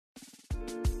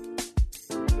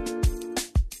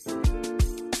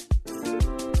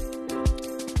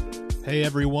Hey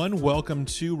everyone, welcome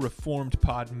to Reformed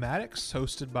Podmatics,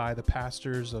 hosted by the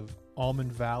pastors of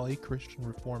Almond Valley Christian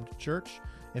Reformed Church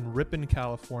in Ripon,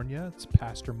 California. It's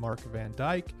Pastor Mark Van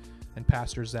Dyke and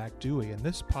Pastor Zach Dewey, and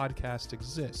this podcast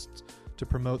exists to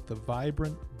promote the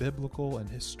vibrant, biblical, and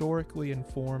historically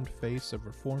informed face of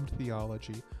Reformed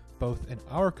theology, both in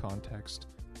our context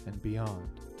and beyond.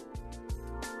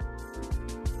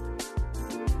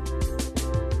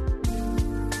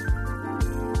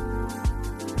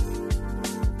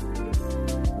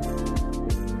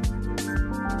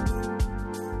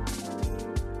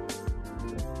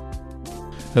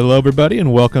 Hello, everybody,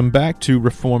 and welcome back to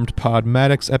Reformed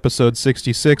Podmatics, episode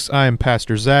 66. I am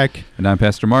Pastor Zach. And I'm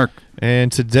Pastor Mark.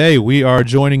 And today we are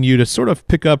joining you to sort of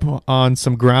pick up on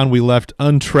some ground we left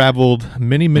untraveled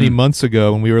many months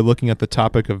ago when we were looking at the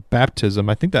topic of baptism.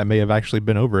 I think that may have actually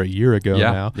been over a year ago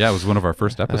now. Yeah, it was one of our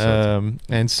first episodes.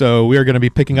 And so we are going to be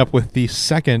picking up with the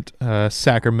second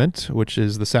sacrament, which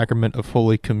is the sacrament of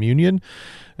Holy Communion.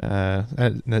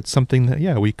 That's something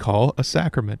that, we call a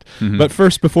sacrament. Mm-hmm. But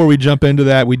first, before we jump into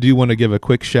that, we do want to give a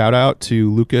quick shout out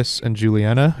to Lucas and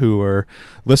Juliana, who are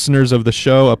listeners of the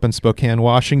show up in Spokane,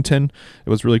 Washington. It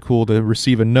was really cool to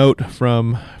receive a note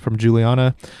from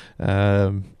Juliana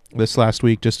this last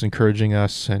week, just encouraging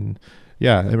us, and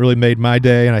it really made my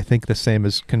day. And I think the same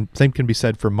can be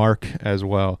said for Mark as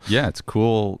well. Yeah, it's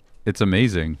cool. It's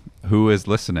amazing who is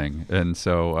listening, and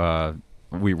so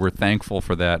we were thankful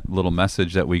for that little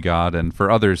message that we got, and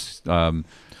for others,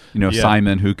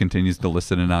 Simon, who continues to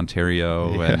listen in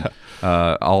Ontario, and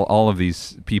all of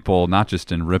these people, not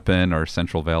just in Ripon or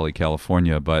Central Valley,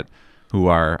 California, but who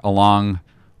are along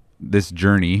this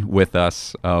journey with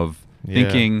us of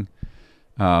thinking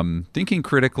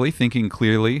critically, thinking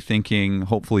clearly, thinking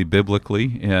hopefully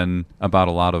biblically, and about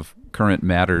a lot of current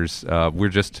matters. We're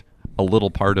just a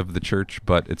little part of the church,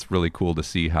 but it's really cool to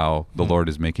see how the Lord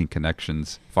is making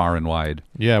connections far and wide.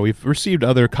 Yeah, we've received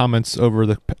other comments over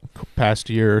the past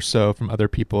year or so from other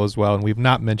people as well, and we've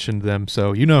not mentioned them,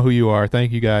 so you know who you are.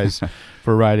 Thank you guys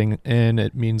for writing in.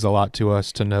 It means a lot to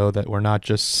us to know that we're not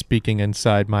just speaking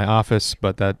inside my office,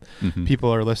 but that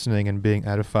people are listening and being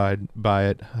edified by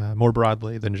it more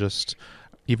broadly than just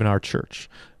even our church.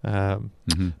 But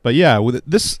with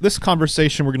this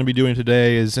conversation we're going to be doing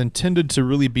today is intended to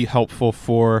really be helpful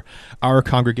for our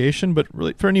congregation, but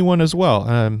really for anyone as well,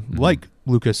 like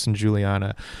Lucas and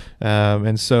Juliana.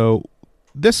 And so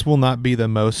this will not be the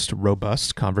most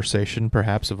robust conversation,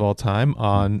 perhaps, of all time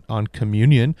on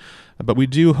communion, but we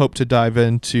do hope to dive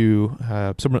into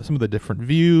some of the different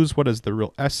views. What is the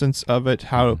real essence of it?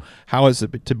 How is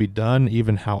it to be done?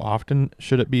 Even how often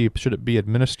should it be? Should it be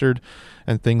administered?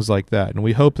 And things like that. And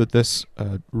we hope that this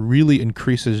really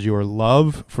increases your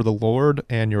love for the Lord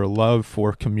and your love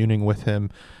for communing with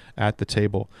Him at the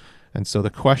table. And so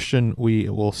the question we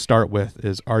will start with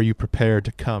is, are you prepared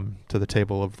to come to the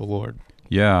table of the Lord?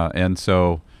 Yeah, and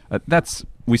so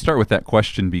we start with that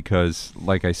question because,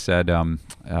 like I said,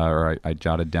 I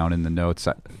jotted down in the notes,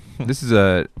 this is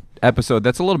a episode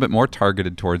that's a little bit more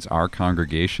targeted towards our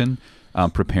congregation,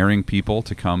 preparing people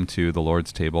to come to the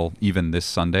Lord's table. Even this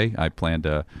Sunday, I plan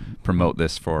to promote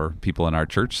this for people in our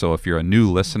church. So if you're a new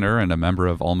listener and a member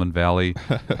of Almond Valley,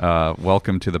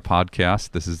 welcome to the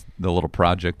podcast. This is the little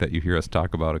project that you hear us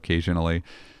talk about occasionally.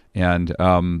 And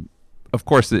of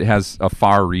course, it has a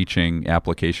far-reaching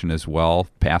application as well.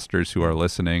 Pastors who are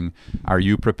listening, are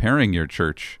you preparing your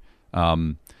church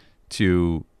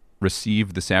to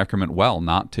receive the sacrament well,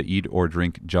 not to eat or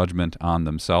drink judgment on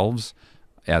themselves,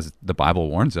 as the Bible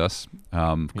warns us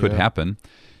could happen?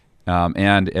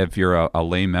 And if you're a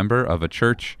lay member of a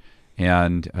church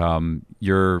and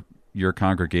your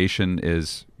congregation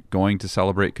is going to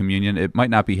celebrate communion, it might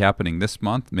not be happening this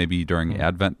month. Maybe during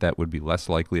Advent that would be less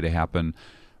likely to happen.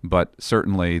 But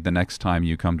certainly the next time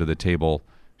you come to the table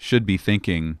should be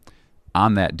thinking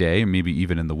on that day, maybe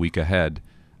even in the week ahead,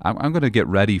 I'm going to get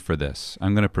ready for this.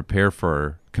 I'm going to prepare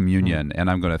for communion,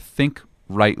 and I'm going to think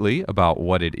rightly about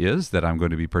what it is that I'm going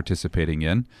to be participating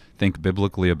in, think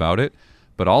biblically about it,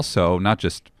 but also not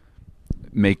just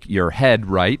make your head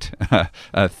right,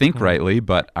 think rightly,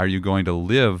 but are you going to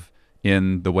live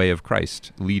in the way of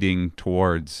Christ, leading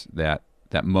towards that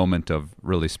moment of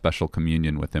really special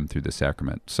communion with Him through the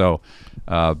sacrament. So,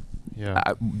 but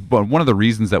one of the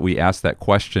reasons that we ask that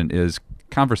question is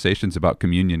conversations about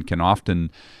communion can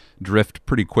often drift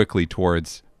pretty quickly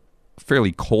towards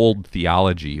fairly cold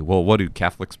theology. Well, what do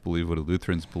Catholics believe? What do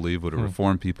Lutherans believe? What do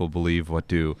Reformed people believe? What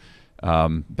do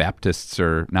Baptists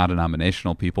or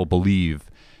non-denominational people believe?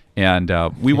 And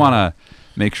we want to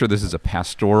make sure this is a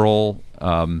pastoral,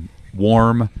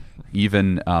 warm,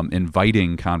 even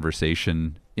inviting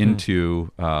conversation into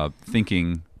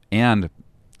thinking and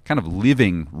kind of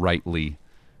living rightly,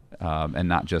 and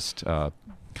not just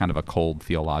kind of a cold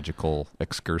theological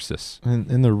excursus.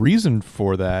 And the reason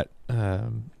for that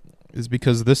is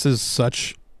because this is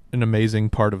such an amazing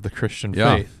part of the Christian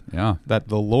faith. Yeah. That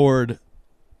the Lord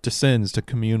descends to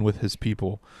commune with his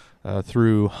people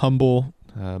through humble,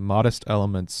 modest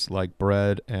elements like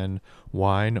bread and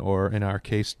wine, or in our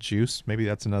case, juice. Maybe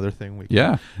that's another thing we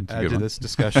can add to this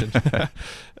discussion.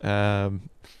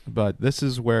 But this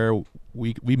is where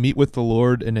we meet with the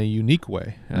Lord in a unique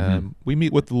way. We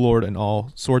meet with the Lord in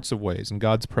all sorts of ways, and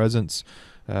God's presence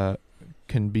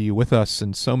can be with us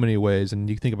in so many ways. And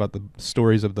you think about the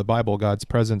stories of the Bible, God's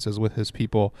presence is with his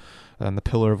people on the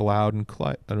pillar of loud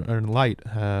and light.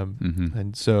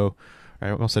 And so I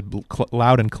almost said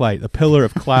loud and light, the pillar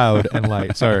of cloud and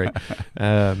light. Sorry.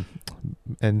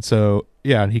 And so,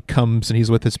 and he comes and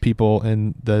he's with his people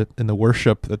in the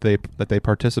worship that they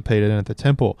participated in at the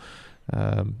temple,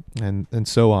 and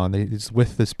so on. He's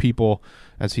with his people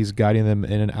as he's guiding them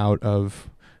in and out of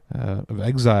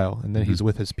exile, and then he's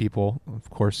with his people. Of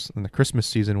course, in the Christmas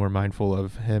season, we're mindful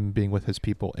of him being with his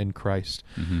people in Christ.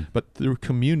 But through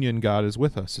communion, God is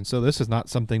with us, and so this is not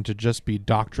something to just be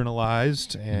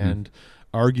doctrinalized and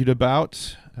argued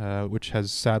about, which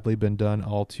has sadly been done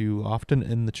all too often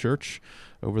in the church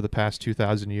over the past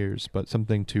 2,000 years, but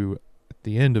something to, at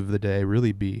the end of the day,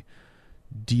 really be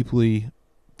deeply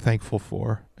thankful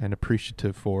for and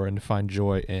appreciative for and find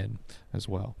joy in as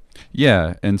well.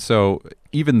 Yeah, and so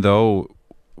even though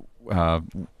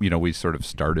we sort of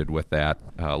started with that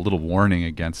little warning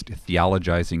against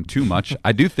theologizing too much,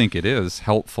 I do think it is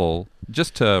helpful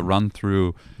just to run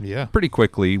through pretty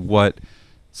quickly what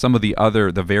some of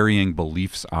the varying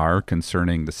beliefs are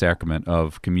concerning the sacrament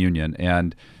of communion.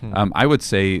 And I would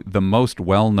say the most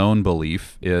well-known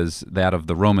belief is that of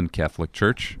the Roman Catholic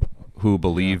Church, who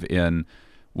believe in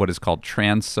what is called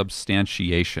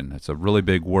transubstantiation. It's a really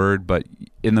big word, but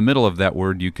in the middle of that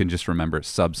word, you can just remember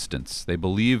substance. They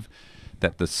believe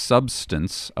that the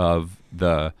substance of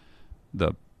the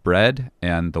bread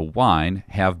and the wine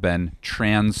have been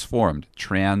transformed,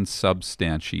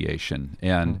 transubstantiation,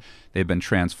 and they've been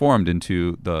transformed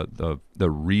into the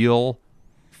real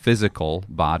physical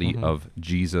body of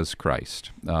Jesus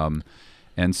Christ.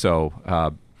 And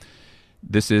so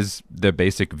this is the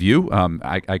basic view.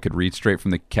 I could read straight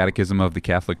from the Catechism of the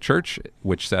Catholic Church,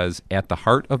 which says, at the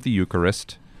heart of the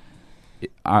Eucharist,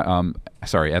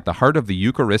 at the heart of the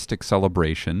Eucharistic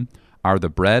celebration are the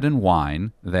bread and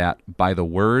wine that, by the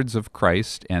words of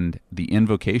Christ and the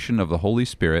invocation of the Holy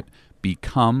Spirit,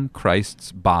 become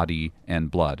Christ's body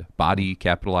and blood. Body,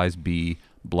 capitalized B,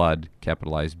 blood,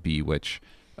 capitalized B, which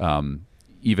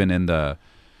even in the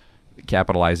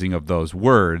capitalizing of those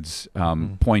words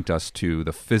point us to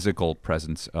the physical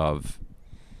presence of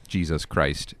Jesus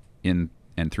Christ in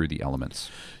and through the elements.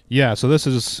 Yeah, so this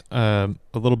is a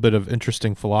little bit of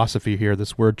interesting philosophy here,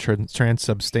 this word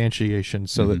transubstantiation,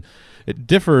 so that it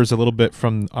differs a little bit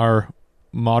from our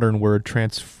modern word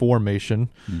transformation.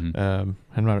 I'm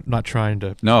not trying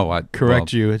to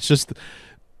correct you. It's just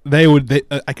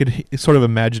I could sort of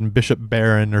imagine Bishop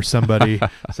Barron or somebody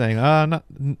saying,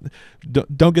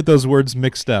 don't get those words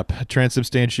mixed up,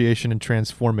 transubstantiation and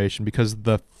transformation, because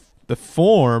the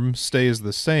form stays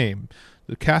the same.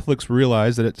 The Catholics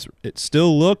realize that it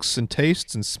still looks and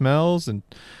tastes and smells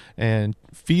and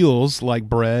feels like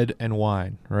bread and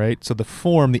wine, right? So the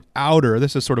form, the outer,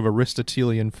 this is sort of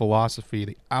Aristotelian philosophy,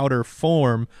 the outer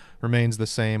form remains the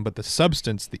same, but the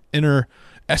substance, the inner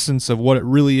essence of what it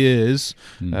really is,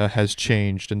 has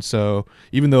changed. And so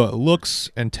even though it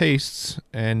looks and tastes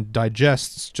and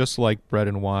digests just like bread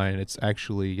and wine, it's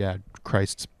actually,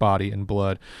 Christ's body and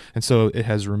blood. And so it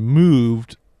has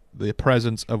removed the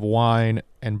presence of wine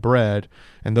and bread,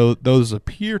 and though those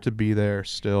appear to be there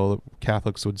still,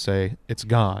 Catholics would say it's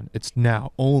gone. It's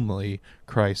now only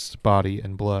Christ's body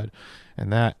and blood. And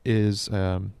that is,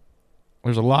 there's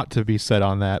a lot to be said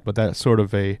on that, but that's sort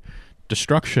of a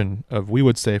destruction of, we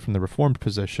would say, from the Reformed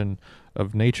position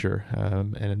of nature.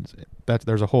 And that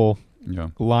there's a whole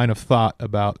line of thought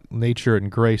about nature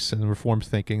and grace and Reformed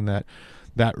thinking that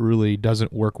really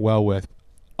doesn't work well with.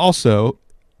 Also,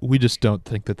 we just don't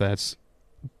think that that's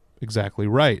exactly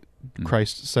right.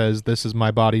 Christ says, "This is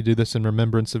my body, do this in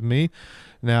remembrance of me."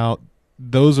 Now,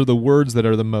 those are the words that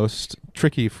are the most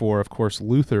tricky for, of course,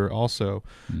 Luther also,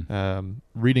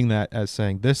 reading that as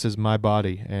saying, "This is my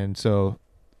body." And so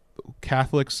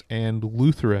Catholics and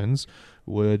Lutherans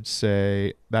would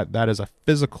say that that is a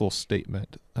physical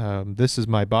statement. This is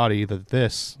my body, that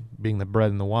this, being the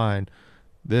bread and the wine,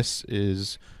 this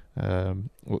is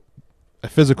a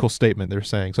physical statement, they're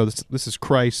saying. So this is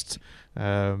Christ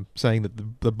saying that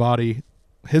the body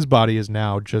his body is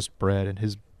now just bread, and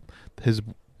his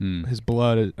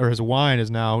blood or his wine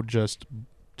is now just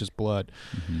blood.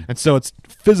 Mm-hmm. And so it's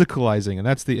physicalizing, and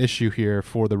that's the issue here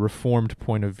for the Reformed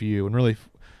point of view, and really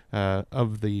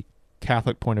of the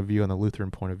Catholic point of view and the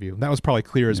Lutheran point of view. And that was probably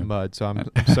clear as mud, so I'm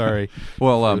sorry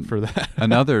for that.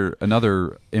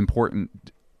 Another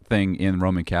important thing in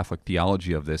Roman Catholic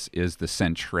theology of this is the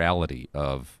centrality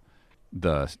of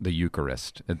the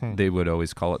Eucharist. They would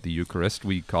always call it the Eucharist.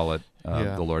 We call it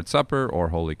the Lord's Supper or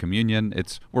Holy Communion.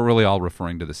 We're really all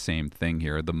referring to the same thing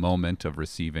here, the moment of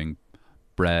receiving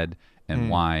bread and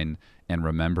wine and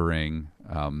remembering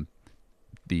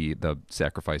the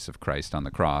sacrifice of Christ on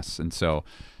the cross. And so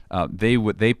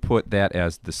they put that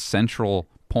as the central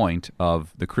point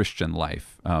of the Christian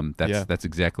life. That's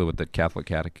exactly what the Catholic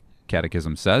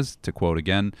Catechism says. To quote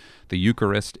again, the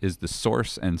Eucharist is the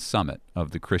source and summit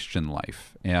of the Christian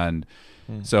life. And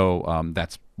so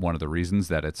that's one of the reasons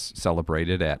that it's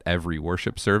celebrated at every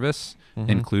worship service,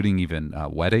 including even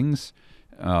weddings.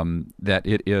 That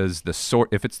it is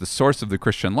if it's the source of the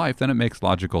Christian life, then it makes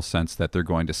logical sense that they're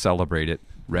going to celebrate it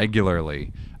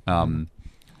regularly.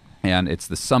 And it's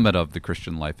the summit of the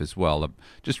Christian life as well.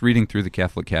 Just reading through the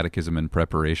Catholic Catechism in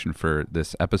preparation for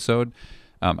this episode,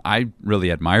 I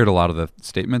really admired a lot of the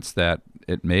statements that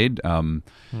it made.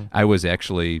 I was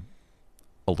actually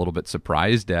a little bit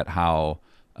surprised at how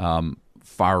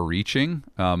far-reaching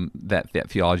that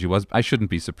theology was. I shouldn't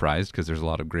be surprised because there's a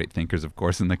lot of great thinkers, of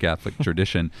course, in the Catholic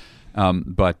tradition.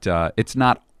 But it's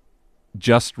not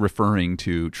just referring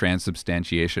to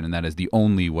transubstantiation, and that is the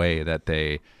only way that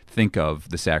they think of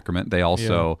the sacrament. They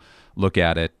also look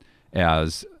at it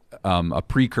as a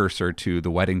precursor to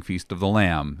the wedding feast of the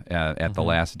Lamb at the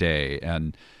last day,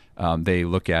 and they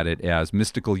look at it as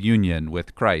mystical union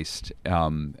with Christ.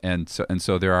 And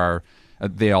so there are.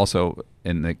 They also,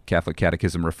 in the Catholic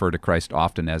Catechism, refer to Christ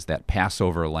often as that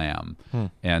Passover Lamb,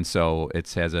 and so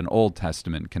it has an Old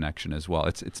Testament connection as well.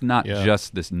 It's not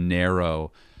just this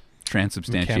narrow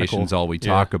transubstantiation is all we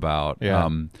talk about.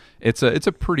 It's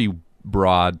a pretty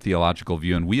broad theological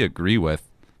view, and we agree with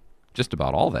just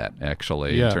about all that,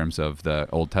 actually, in terms of the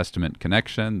Old Testament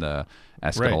connection, the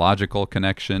eschatological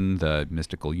connection, the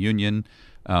mystical union.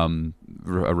 A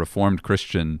Reformed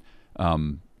Christian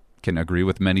can agree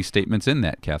with many statements in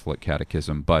that Catholic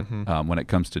Catechism, but when it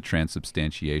comes to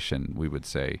transubstantiation, we would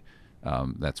say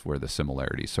that's where the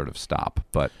similarities sort of stop.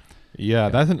 But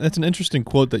that's an interesting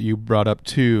quote that you brought up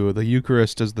too. The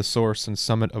Eucharist is the source and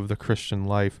summit of the Christian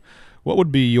life. What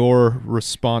would be your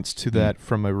response to that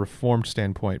from a Reformed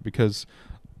standpoint? Because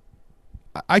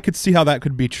I could see how that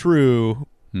could be true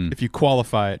if you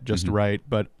qualify it just right,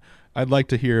 but I'd like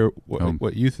to hear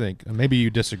what you think. Maybe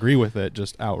you disagree with it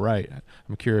just outright.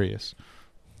 I'm curious.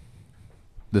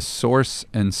 The source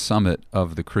and summit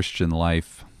of the Christian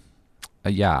life,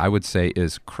 I would say,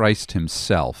 is Christ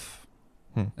himself.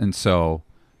 And so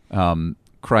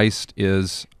Christ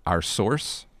is our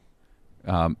source.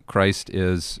 Christ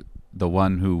is the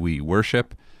one who we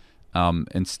worship.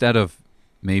 Instead of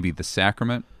maybe the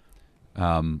sacrament,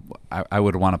 I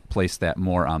would want to place that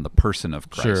more on the person of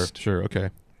Christ. Sure,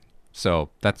 okay. So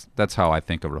that's how I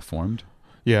think of Reformed.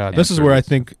 Yeah, this is where I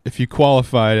think if you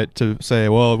qualified it to say,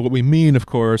 well, what we mean, of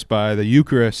course, by the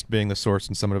Eucharist being the source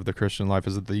and summit of the Christian life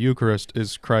is that the Eucharist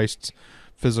is Christ's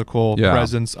physical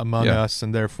presence among us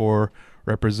and therefore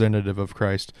representative of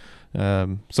Christ.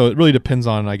 So it really depends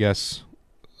on, I guess,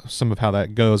 some of how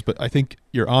that goes. But I think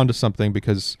you're onto something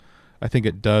because I think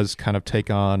it does kind of take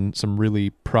on some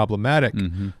really problematic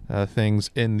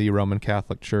things in the Roman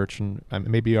Catholic Church. And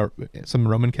maybe some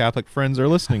Roman Catholic friends are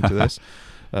listening to this.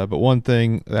 But one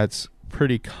thing that's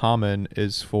pretty common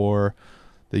is for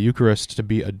the Eucharist to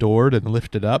be adored and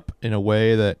lifted up in a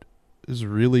way that is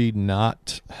really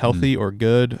not healthy or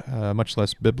good, much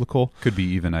less biblical. Could be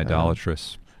even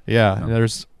idolatrous. And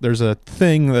there's a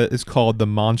thing that is called the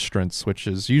monstrance, which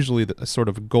is usually a sort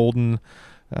of golden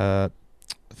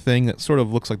thing that sort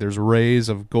of looks like there's rays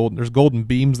of gold. There's golden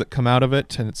beams that come out of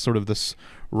it, and it's sort of this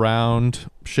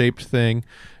round-shaped thing.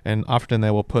 And often they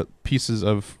will put pieces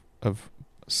of the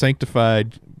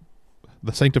sanctified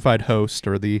host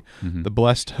or the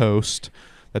blessed host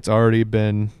that's already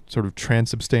been sort of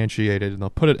transubstantiated, and they'll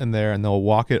put it in there and they'll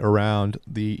walk it around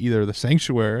either the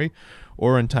sanctuary,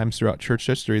 or in times throughout church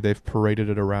history they've paraded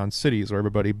it around cities where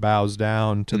everybody bows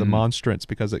down to the monstrance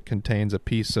because it contains a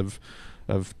piece of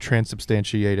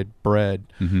transubstantiated bread.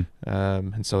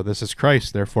 And so this is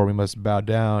Christ, therefore we must bow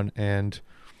down. And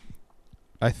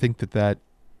I think that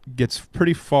gets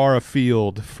pretty far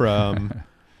afield from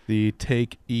the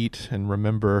take, eat, and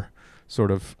remember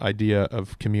sort of idea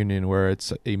of communion, where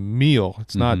it's a meal.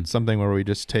 It's not something where we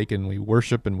just take and we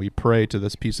worship and we pray to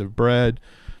this piece of bread.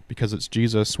 Because it's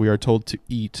Jesus, we are told to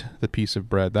eat the piece of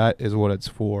bread. That is what it's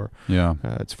for. Yeah.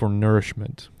 It's for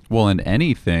nourishment. Well, and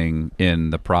anything in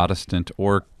the Protestant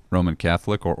or Roman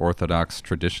Catholic or Orthodox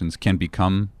traditions can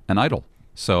become an idol.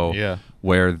 So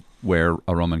where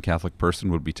a Roman Catholic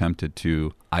person would be tempted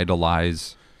to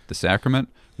idolize the sacrament,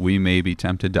 we may be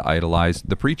tempted to idolize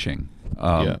the preaching,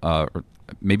 or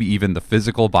maybe even the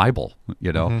physical Bible.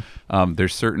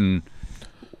 There's certain...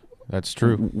 That's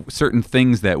true. Certain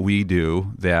things that we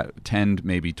do that tend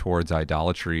maybe towards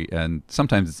idolatry, and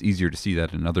sometimes it's easier to see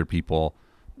that in other people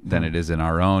than it is in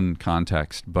our own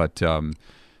context. But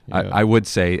I would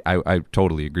say I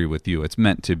totally agree with you. It's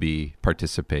meant to be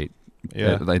participate.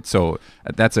 Yeah. So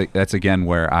that's again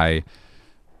where I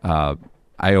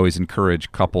always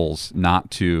encourage couples not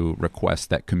to request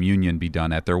that communion be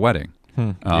done at their wedding.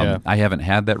 I haven't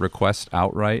had that request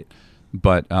outright,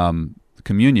 but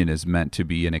communion is meant to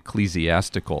be an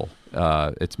ecclesiastical.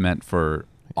 It's meant for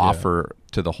offer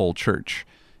to the whole church,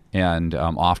 and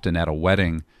often at a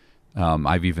wedding,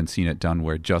 I've even seen it done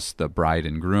where just the bride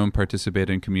and groom participate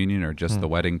in communion, or just the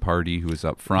wedding party who is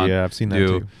up front. Yeah, I've seen that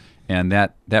too. And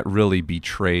that really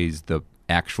betrays the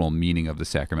actual meaning of the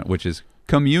sacrament, which is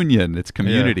communion. It's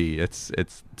community. Yeah.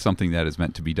 It's something that is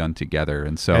meant to be done together,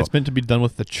 and so it's meant to be done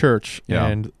with the church.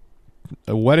 And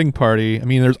a wedding party. I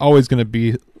mean, there's always going to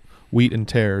be wheat and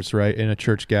tares, right, in a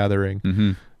church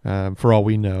gathering, for all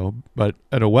we know. But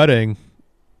at a wedding,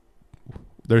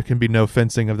 there can be no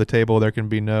fencing of the table. There can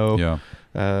be no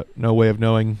way of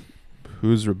knowing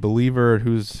who's a believer,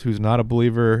 who's not a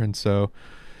believer. And so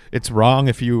it's wrong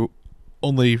if you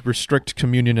only restrict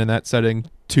communion in that setting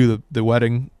to the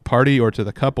wedding party or to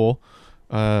the couple.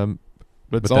 But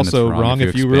it's also wrong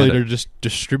if you really are just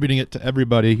distributing it to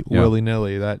everybody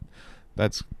willy-nilly.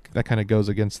 That kind of goes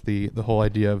against the whole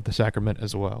idea of the sacrament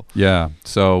as well. Yeah.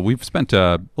 So we've spent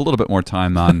a little bit more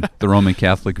time on the Roman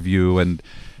Catholic view,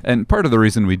 and part of the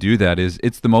reason we do that is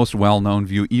it's the most well-known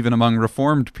view even among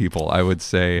Reformed people, I would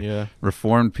say. Yeah.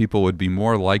 Reformed people would be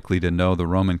more likely to know the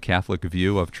Roman Catholic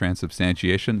view of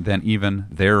transubstantiation than even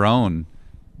their own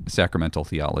sacramental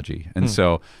theology. And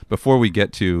so before we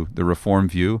get to the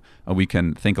Reformed view, we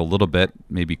can think a little bit,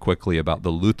 maybe quickly, about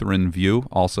the Lutheran view,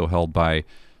 also held by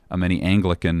many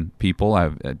Anglican people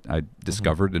I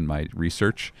discovered in my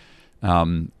research.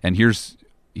 And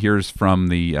here's from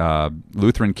the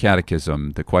Lutheran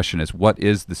Catechism. The question is, what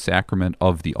is the sacrament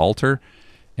of the altar?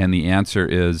 And the answer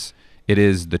is, it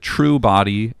is the true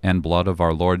body and blood of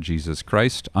our Lord Jesus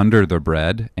Christ under the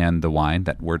bread and the wine.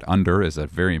 That word under is a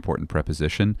very important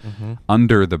preposition.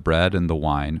 Under the bread and the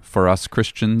wine for us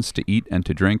Christians to eat and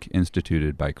to drink,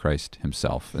 instituted by Christ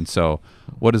himself. And so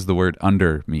what does the word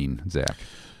under mean, Zach?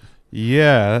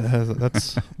 Yeah,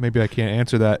 that's maybe I can't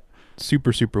answer that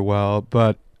super well,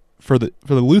 but for the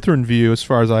Lutheran view, as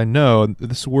far as I know,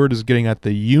 this word is getting at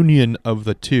the union of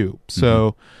the two.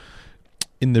 So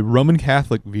in the Roman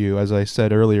Catholic view, as I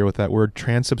said earlier with that word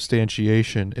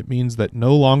transubstantiation, it means that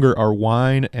no longer are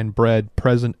wine and bread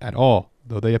present at all.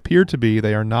 Though they appear to be,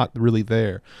 they are not really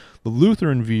there. The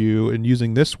Lutheran view, in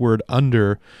using this word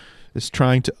under, is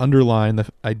trying to underline the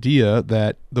idea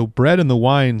that the bread and the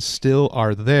wine still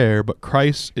are there, but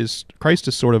Christ is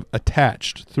sort of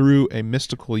attached through a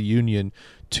mystical union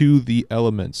to the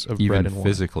elements of bread and wine. Even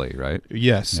physically, right?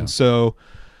 Yes. And so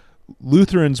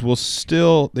Lutherans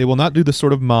they will not do the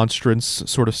sort of monstrance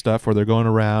sort of stuff where they're going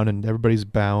around and everybody's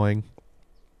bowing.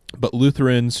 But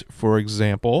Lutherans, for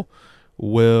example,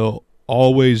 will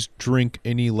always drink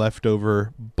any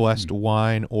leftover blessed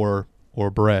wine or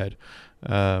bread.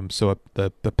 So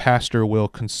the pastor will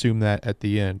consume that at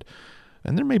the end.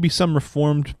 And there may be some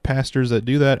Reformed pastors that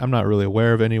do that. I'm not really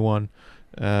aware of anyone.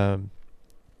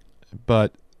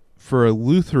 But for a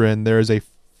Lutheran, there is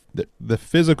the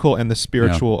physical and the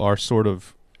spiritual are sort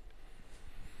of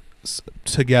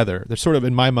together. They're sort of,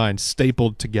 in my mind,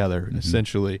 stapled together,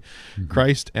 essentially.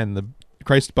 Christ's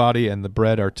body and the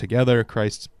bread are together.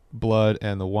 Christ's blood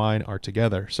and the wine are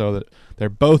together. So that they're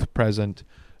both present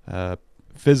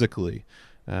physically.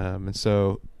 And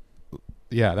so,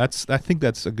 I think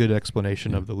that's a good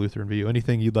explanation of the Lutheran view.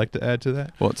 Anything you'd like to add to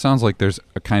that? Well, it sounds like there's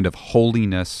a kind of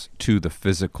holiness to the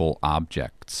physical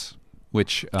objects,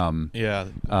 which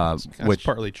that's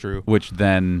partly true. Which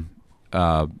then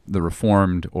the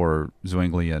Reformed or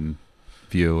Zwinglian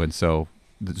view, and so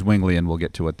the Zwinglian, we'll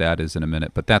get to what that is in a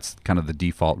minute, but that's kind of the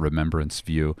default remembrance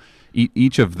view.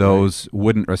 Each of those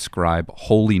wouldn't ascribe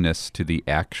holiness to the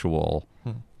actual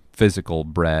physical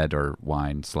bread or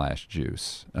wine /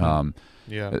 juice.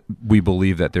 We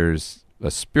believe that there's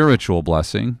a spiritual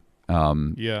blessing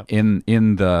Yeah.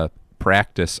 in the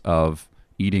practice of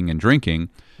eating and drinking,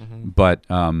 but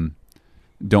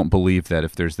don't believe that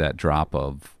if there's that drop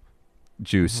of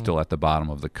juice still at the bottom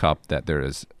of the cup, that there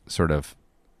is sort of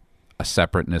a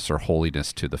separateness or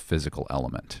holiness to the physical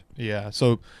element. Yeah.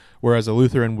 So whereas a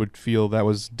Lutheran would feel that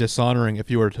was dishonoring if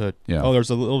you were to, oh,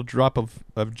 there's a little drop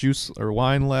of juice or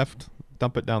wine left,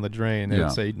 dump it down the drain. They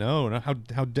would say, no,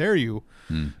 how dare you?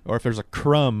 Or if there's a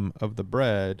crumb of the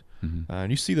bread, and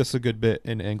you see this a good bit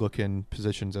in Anglican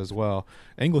positions as well.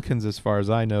 Anglicans, as far as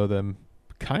I know them,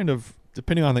 kind of,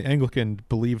 depending on the Anglican,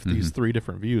 believe these three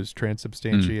different views: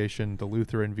 transubstantiation, the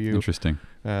Lutheran view. Interesting.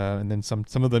 And then some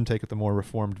of them take the more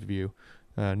Reformed view.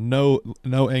 No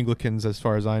Anglicans, as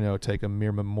far as I know, take a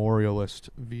mere memorialist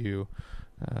view.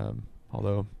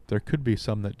 Although there could be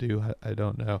some that do. I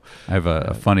don't know. I have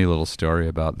a funny little story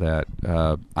about that.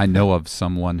 I know of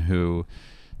someone who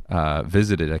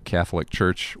visited a Catholic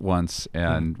church once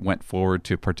and went forward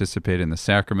to participate in the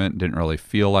sacrament, didn't really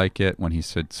feel like it when he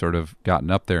had sort of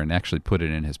gotten up there and actually put it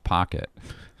in his pocket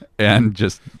and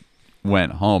just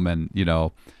went home. And,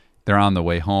 they're on the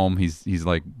way home. He's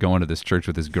like going to this church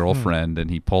with his girlfriend and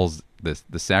he pulls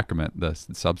the sacrament, the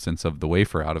substance of the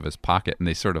wafer out of his pocket, and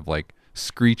they sort of like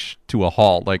screech to a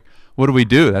halt. Like, what do we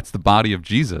do? That's the body of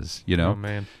Jesus, Oh,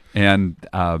 man. And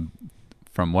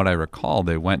from what I recall,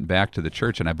 they went back to the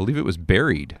church, and I believe it was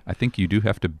buried. I think you do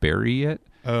have to bury it.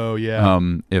 Oh, yeah.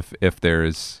 If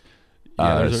there's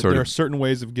there are certain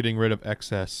ways of getting rid of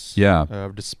excess. Yeah.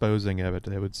 Of disposing of it,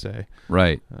 they would say.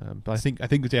 Right. But I think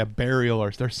burial,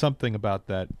 or there's something about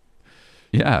that.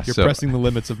 Yeah. You're pressing the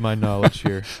limits of my knowledge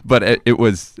here. But it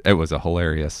was a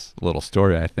hilarious little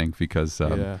story, I think, because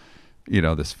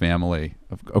this family,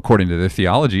 according to their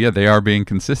theology, they are being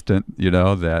consistent.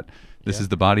 That this is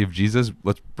the body of Jesus.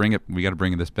 Let's bring it. We got to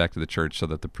bring this back to the church so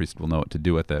that the priest will know what to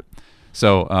do with it.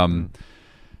 So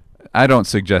I don't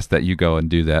suggest that you go and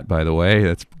do that. By the way,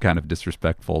 that's kind of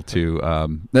disrespectful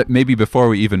to. That maybe before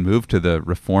we even move to the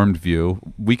Reformed view,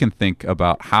 we can think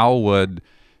about how would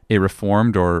a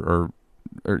Reformed or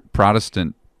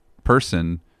Protestant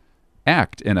person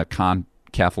act in a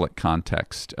Catholic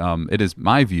context. It is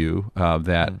my view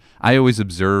that I always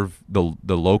observe the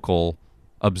local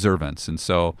observance, and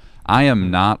so I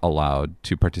am not allowed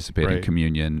to participate in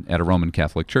communion at a Roman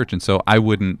Catholic church, and so I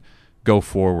wouldn't go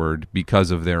forward because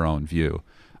of their own view.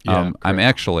 I'm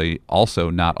actually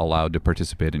also not allowed to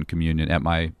participate in communion at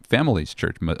my family's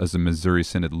church. As a Missouri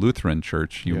Synod Lutheran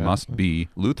church, you must be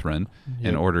Lutheran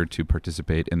in order to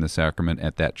participate in the sacrament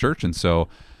at that church, and so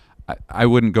I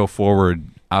wouldn't go forward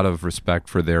out of respect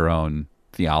for their own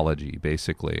theology,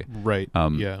 basically. Right.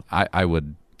 I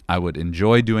would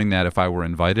enjoy doing that if I were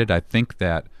invited. I think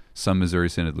that some Missouri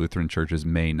Synod Lutheran churches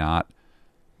may not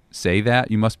say that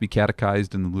you must be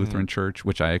catechized in the Lutheran church,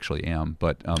 which I actually am,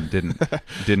 but I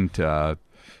didn't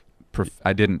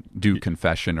do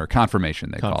confession or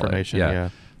confirmation. They call it. Yeah.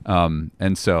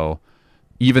 And so,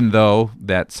 even though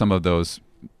that some of those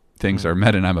things are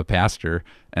met, and I'm a pastor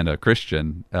and a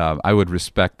Christian, I would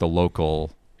respect the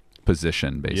local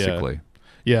position, basically.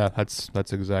 Yeah,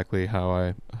 that's exactly how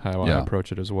I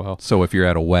approach it as well. So if you're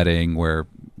at a wedding where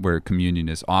communion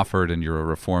is offered and you're a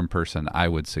Reformed person, I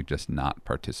would suggest not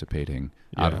participating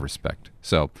out of respect.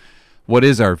 So, what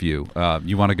is our view?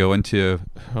 You want to go into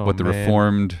what the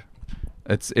Reformed?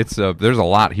 It's there's a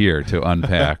lot here to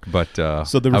unpack, but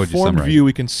so the Reformed view,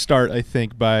 we can start, I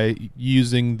think, by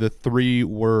using the three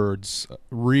words: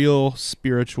 real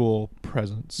spiritual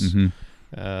presence.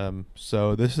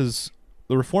 So this is.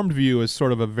 The Reformed view is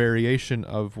sort of a variation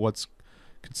of what's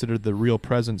considered the real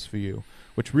presence view,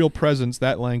 which real presence,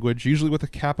 that language, usually with a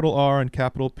capital R and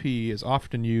capital P, is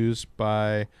often used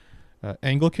by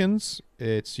Anglicans.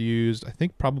 It's used, I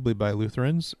think, probably by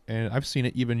Lutherans, and I've seen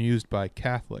it even used by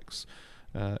Catholics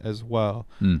as well.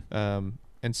 And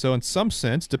so in some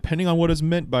sense, depending on what is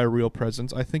meant by real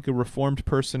presence, I think a Reformed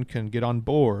person can get on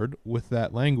board with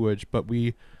that language, but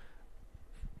we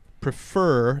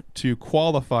prefer to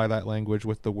qualify that language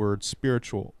with the word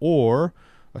spiritual, or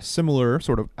a similar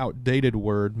sort of outdated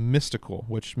word, mystical,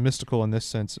 which mystical in this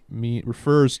sense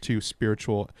refers to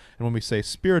spiritual. And when we say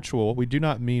spiritual, we do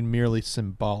not mean merely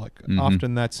symbolic.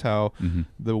 Often that's how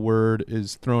the word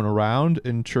is thrown around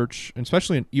in church,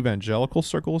 especially in evangelical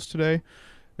circles today.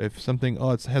 If something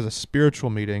it has a spiritual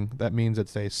meaning, that means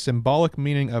it's a symbolic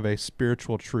meaning of a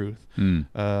spiritual truth.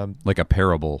 Like a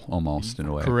parable almost, in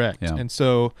a way. Correct. Yeah. And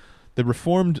so the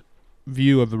Reformed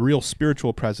view of the real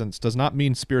spiritual presence does not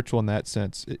mean spiritual in that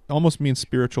sense. It almost means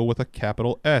spiritual with a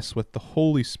capital S, with the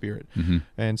Holy Spirit.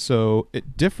 And so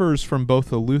it differs from both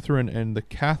the Lutheran and the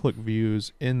Catholic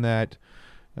views in that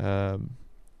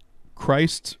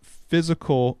Christ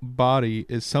physical body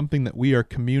is something that we are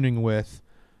communing with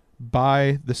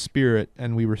by the Spirit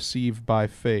and we receive by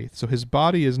faith. So his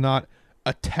body is not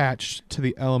attached to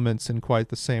the elements in quite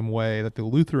the same way that the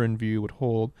Lutheran view would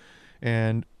hold.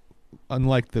 And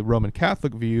unlike the Roman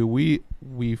Catholic view,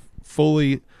 we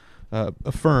fully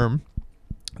affirm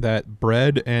that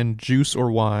bread and juice or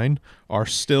wine are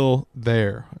still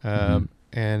there, and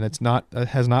it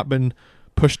has not been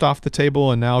pushed off the table,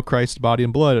 and now Christ's body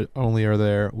and blood only are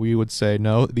there. We would say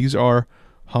no; these are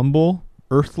humble,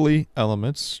 earthly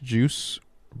elements: juice,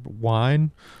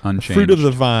 wine, Unchanged. fruit of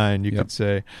the vine, you could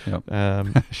say, Sure.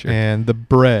 and the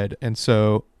bread. And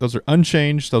so those are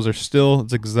unchanged. Those are still,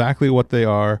 it's exactly what they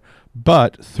are.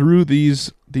 But through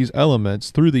these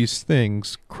elements, through these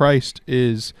things, Christ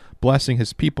is blessing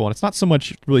his people. And it's not so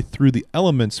much really through the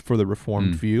elements for the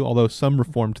Reformed view, although some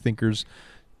Reformed thinkers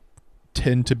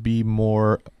tend to be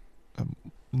more,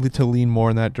 to lean more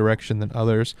in that direction than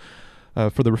others.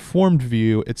 For the Reformed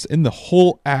view, it's in the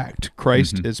whole act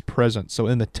Christ is present. So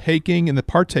in the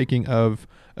partaking of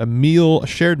a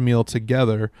shared meal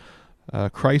together,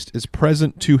 Christ is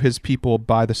present to his people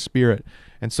by the Spirit.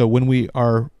 And so when we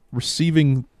are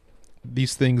receiving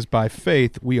these things by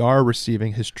faith, we are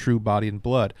receiving his true body and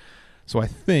blood. So I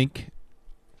think,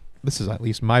 this is at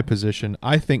least my position,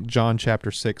 I think John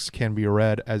chapter 6 can be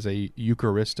read as a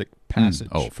Eucharistic passage.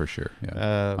 Oh, for sure.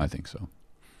 Yeah, I think so.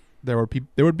 There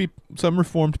would be some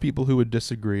Reformed people who would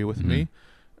disagree with me,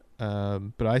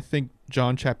 but I think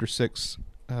John chapter 6,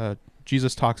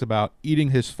 Jesus talks about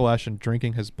eating his flesh and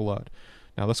drinking his blood.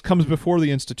 Now, this comes before the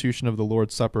institution of the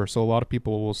Lord's Supper, so a lot of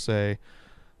people will say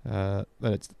that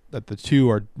the two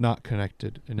are not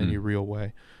connected in any real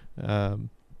way. And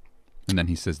then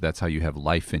he says that's how you have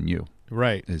life in you.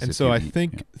 Right. And so I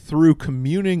think through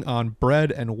communing on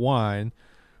bread and wine,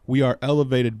 we are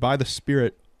elevated by the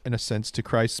Spirit, in a sense, to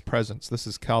Christ's presence. This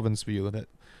is Calvin's view, that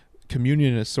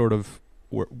communion is sort of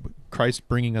Christ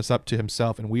bringing us up to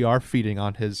himself, and we are feeding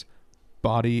on his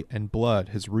body and blood,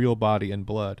 his real body and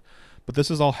blood. But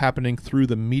this is all happening through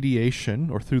the mediation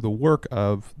or through the work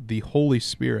of the Holy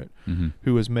Spirit,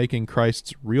 who is making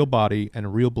Christ's real body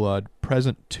and real blood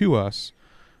present to us.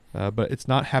 But it's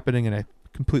not happening in a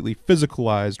completely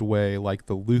physicalized way like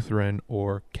the Lutheran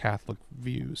or Catholic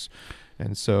views.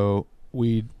 And so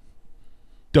we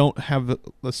don't have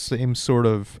the same sort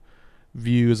of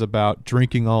views about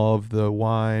drinking all of the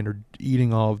wine or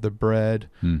eating all of the bread.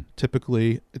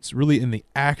 Typically, it's really in the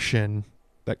action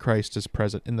that Christ is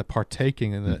present, in the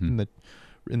partaking, in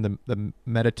the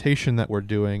meditation that we're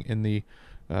doing, in the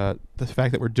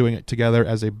fact that we're doing it together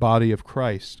as a body of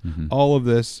Christ. All of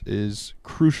this is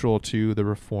crucial to the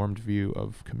Reformed view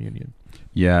of communion.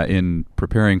 Yeah, in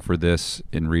preparing for this,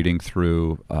 in reading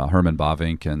through Herman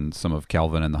Bavinck and some of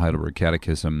Calvin and the Heidelberg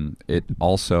Catechism, it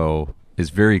also is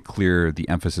very clear the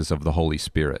emphasis of the Holy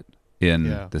Spirit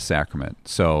in the sacrament.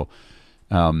 So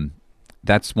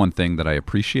that's one thing that I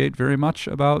appreciate very much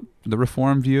about the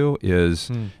Reformed view is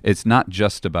it's not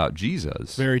just about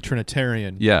Jesus. Very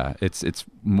Trinitarian. Yeah, it's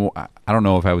more. I don't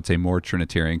know if I would say more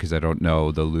Trinitarian because I don't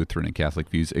know the Lutheran and Catholic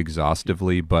views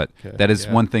exhaustively, but that is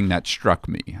one thing that struck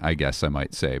me, I guess I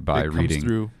might say, by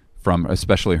reading from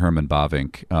especially Herman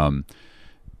Bavinck.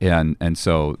 And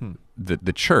so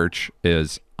the church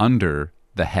is under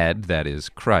the head, that is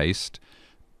Christ,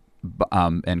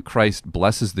 and Christ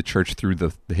blesses the church through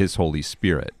his Holy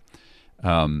Spirit.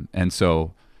 And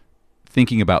so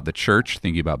thinking about the church,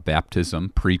 thinking about baptism,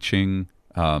 preaching,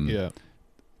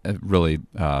 really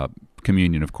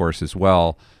communion, of course, as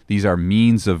well, these are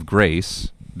means of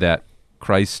grace that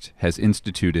Christ has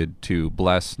instituted to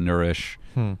bless, nourish,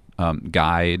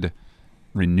 guide,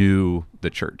 renew the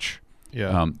church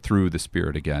through the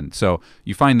Spirit again. So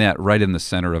you find that right in the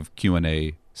center of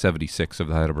Q&A 76 of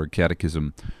the Heidelberg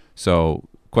Catechism. So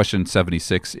question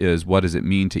 76 is, what does it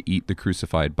mean to eat the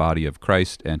crucified body of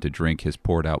Christ and to drink his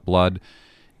poured out blood?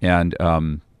 And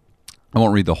I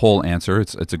won't read the whole answer.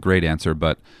 It's a great answer,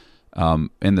 but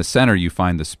in the center you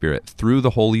find the Spirit. Through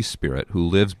the Holy Spirit, who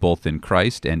lives both in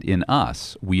Christ and in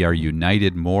us, we are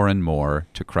united more and more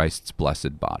to Christ's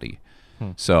blessed body.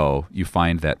 So you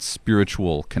find that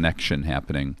spiritual connection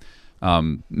happening.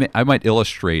 I might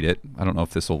illustrate it. I don't know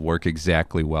if this will work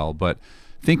exactly well, but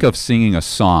think of singing a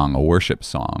song, a worship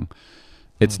song.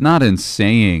 It's not in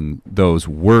saying those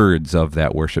words of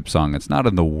that worship song. It's not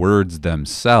in the words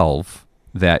themselves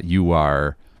that you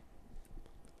are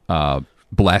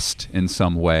blessed in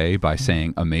some way by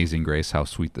saying, "Amazing Grace, how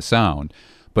sweet the sound."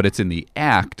 But it's in the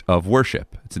act of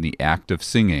worship. It's in the act of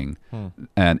singing.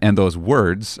 And those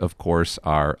words, of course,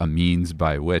 are a means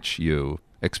by which you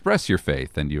express your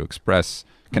faith and you express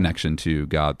connection to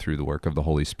God through the work of the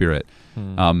Holy Spirit.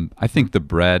 I think the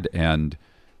bread and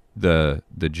the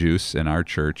juice in our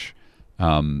church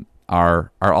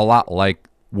are a lot like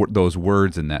those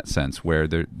words in that sense, where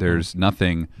there's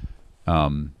nothing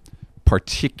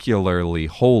particularly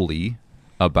holy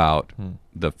about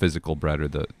the physical bread or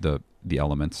the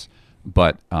elements,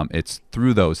 but it's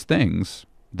through those things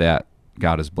that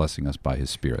God is blessing us by His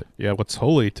Spirit. Yeah, what's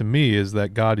holy to me is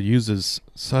that God uses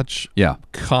such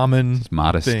common it's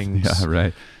modest things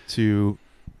to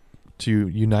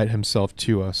unite Himself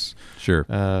to us. Sure.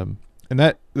 And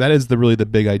that is really the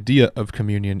big idea of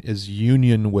communion, is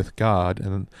union with God,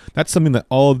 and that's something that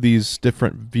all of these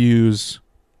different views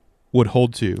would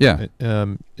hold to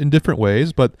in different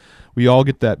ways, but we all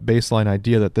get that baseline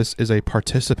idea that this is a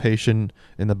participation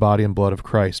in the body and blood of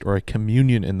Christ, or a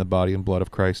communion in the body and blood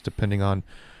of Christ, depending on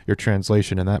your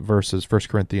translation. And that verse is 1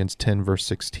 Corinthians 10, verse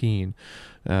 16,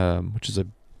 which is a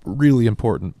really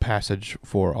important passage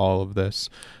for all of this.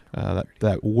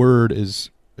 That word is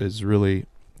really,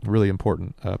 really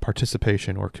important.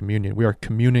 Participation or communion. We are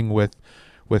communing with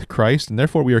Christ, and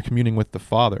therefore we are communing with the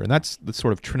Father. And that's the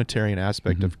sort of Trinitarian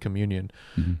aspect of communion.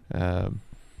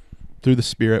 Through the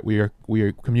Spirit,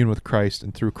 we commune with Christ,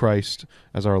 and through Christ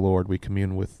as our Lord, we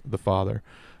commune with the Father,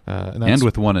 and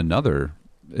with one another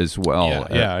as well.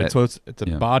 And so it's a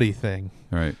body thing,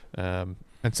 right? And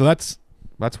so that's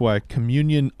why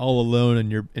communion all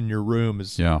alone in your room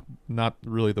is not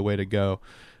really the way to go.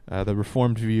 The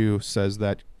Reformed view says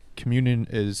that communion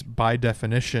is by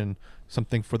definition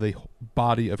something for the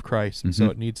body of Christ, and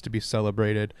so it needs to be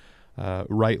celebrated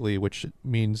rightly, which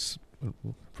means,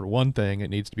 for one thing, it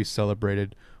needs to be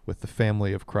celebrated with the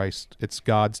family of Christ. It's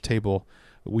God's table.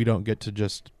 We don't get to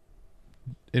just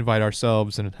invite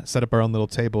ourselves and set up our own little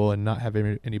table and not have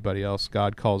anybody else.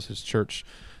 God calls His church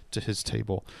to His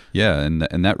table. Yeah, and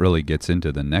that really gets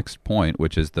into the next point,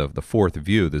 which is the fourth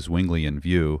view, the Zwinglian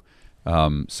view.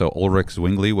 So Ulrich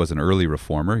Zwingli was an early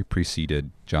reformer. He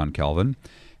preceded John Calvin.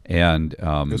 And he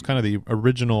was kind of the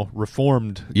original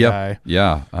Reformed guy.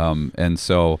 Yeah, and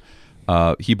so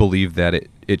he believed that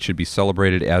it should be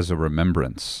celebrated as a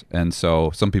remembrance. And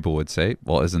so some people would say,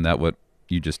 well, isn't that what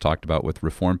you just talked about with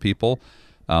Reformed people?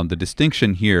 The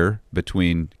distinction here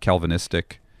between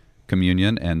Calvinistic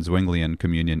communion and Zwinglian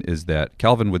communion is that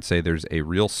Calvin would say there's a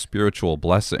real spiritual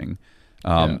blessing,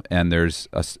 and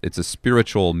it's a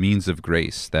spiritual means of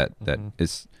grace that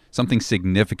is something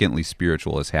significantly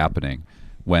spiritual is happening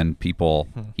when people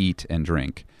eat and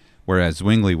drink. Whereas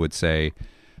Zwingli would say,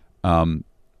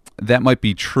 that might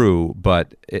be true,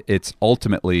 but it's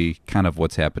ultimately kind of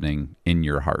what's happening in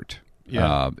your heart.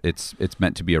 Yeah. It's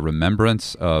meant to be a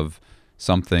remembrance of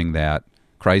something that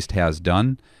Christ has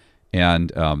done, and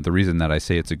the reason that I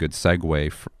say it's a good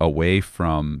segue away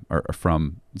from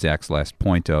Zach's last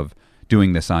point of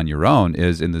doing this on your own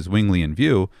is, in the Zwinglian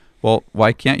view, well,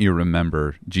 why can't you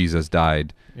remember Jesus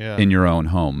died in your own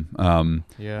home?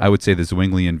 I would say the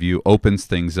Zwinglian view opens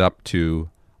things up to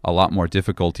a lot more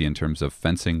difficulty in terms of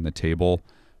fencing the table,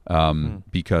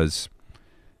 because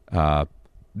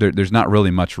there's not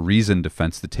really much reason to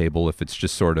fence the table if it's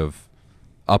just sort of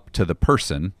up to the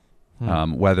person,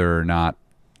 whether or not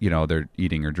they're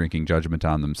eating or drinking judgment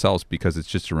on themselves, because it's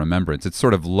just a remembrance. It's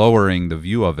sort of lowering the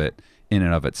view of it in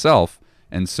and of itself,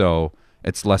 and so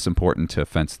it's less important to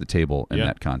fence the table in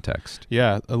that context.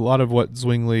 Yeah, a lot of what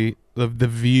Zwingli, the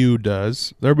view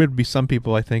does, there would be some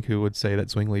people, I think, who would say that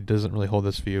Zwingli doesn't really hold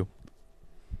this view.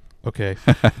 Okay.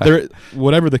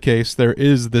 Whatever the case, there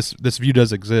is this view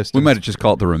does exist. We might have just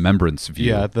called it the remembrance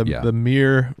view. Yeah, the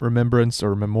mere remembrance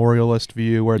or memorialist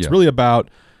view, where it's really about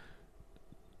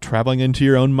traveling into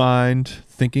your own mind,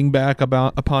 thinking back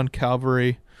upon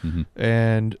Calvary,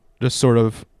 and just sort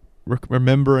of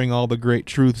remembering all the great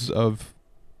truths of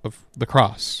the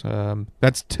cross.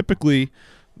 That's typically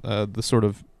the sort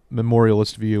of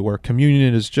memorialist view, where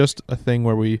communion is just a thing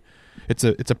where it's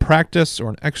a practice or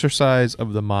an exercise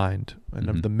of the mind and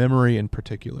of the memory in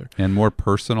particular, and more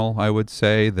personal, I would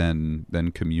say,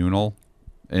 than communal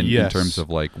in terms of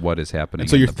like what is happening. And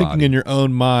so in you're the thinking body. in your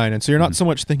own mind, and so you're not so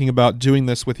much thinking about doing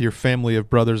this with your family of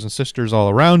brothers and sisters all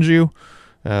around you,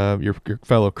 your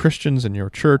fellow Christians in your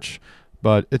church,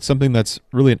 but it's something that's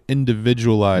really an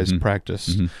individualized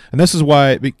practice. And this is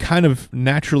why it kind of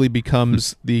naturally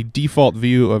becomes the default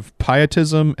view of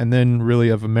pietism, and then really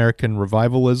of American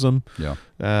revivalism,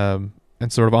 and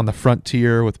sort of on the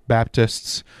frontier with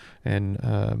Baptists and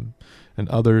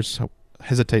others. I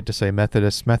hesitate to say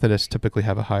Methodists. Methodists typically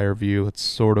have a higher view. It's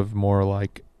sort of more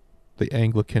like the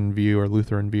Anglican view or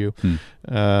Lutheran view.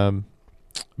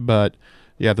 But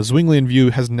yeah, the Zwinglian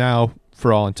view has now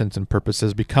for all intents and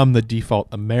purposes, become the default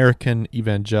American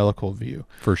evangelical view.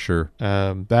 For sure.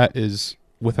 That is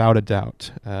without a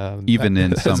doubt. Even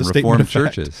in some Reformed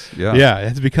churches. Yeah. Yeah, it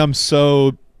has become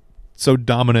so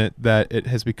dominant that it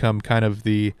has become kind of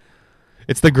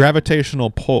it's the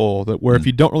gravitational pull that where if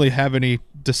you don't really have any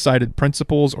decided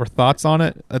principles or thoughts on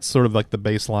it, that's sort of like the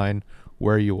baseline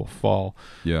where you will fall.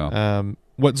 Yeah.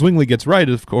 What Zwingli gets right,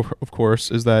 of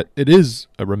course, is that it is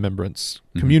a remembrance.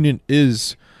 Communion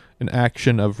is an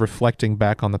action of reflecting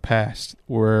back on the past.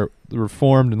 Where the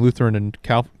Reformed and Lutheran and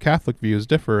Catholic views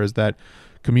differ is that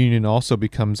communion also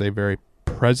becomes a very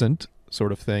present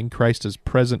sort of thing. Christ is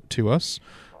present to us.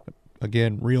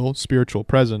 Again, real spiritual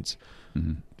presence.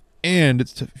 And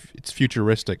it's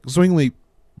futuristic. Zwingli,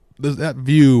 that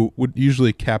view would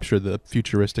usually capture the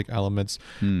futuristic elements.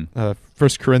 1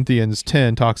 Corinthians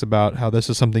 10 talks about how this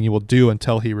is something you will do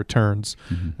until he returns.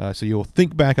 So you will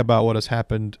think back about what has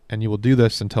happened, and you will do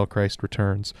this until Christ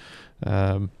returns.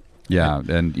 And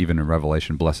even in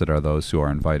Revelation, blessed are those who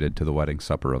are invited to the wedding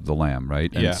supper of the Lamb,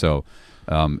 right? And so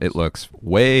it looks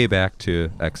way back to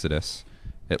Exodus.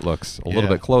 It looks a little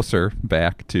bit closer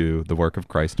back to the work of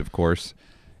Christ, of course.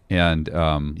 And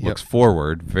looks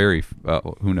forward,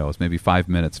 who knows, maybe 5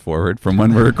 minutes forward from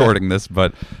when we're recording this,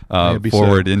 but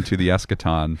forward into the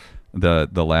eschaton,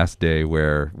 the last day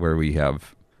where we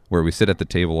sit at the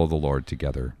table of the Lord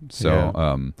together.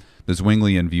 So the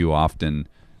Zwinglian view often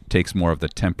takes more of the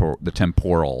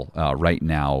temporal right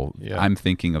now. I'm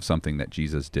thinking of something that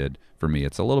Jesus did for me.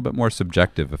 It's a little bit more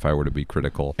subjective if I were to be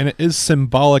critical. And it is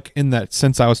symbolic in that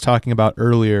sense I was talking about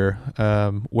earlier,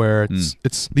 where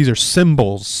these are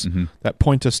symbols that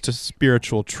point us to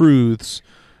spiritual truths.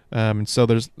 And so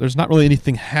there's not really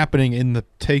anything happening in the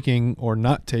taking or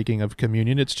not taking of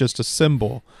communion. It's just a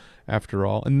symbol, after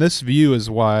all. And this view is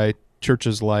why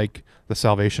churches like the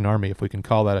Salvation Army, if we can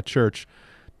call that a church,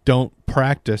 don't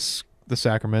practice the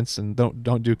sacraments and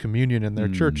don't do communion in their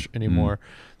church anymore.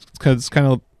 It's kind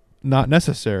of not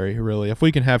necessary, really. If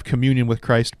we can have communion with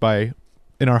Christ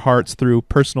in our hearts through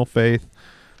personal faith,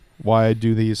 why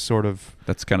do these sort of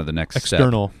that's kind of the next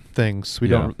external things?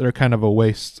 They're kind of a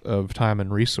waste of time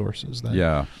and resources then.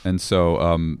 Yeah. And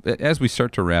so as we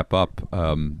start to wrap up,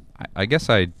 I guess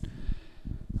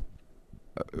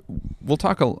we'll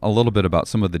talk a little bit about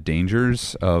some of the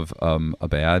dangers of a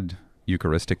bad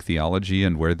Eucharistic theology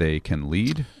and where they can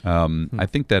lead. I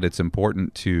think that it's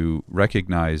important to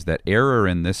recognize that error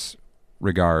in this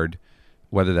regard,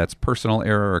 whether that's personal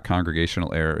error or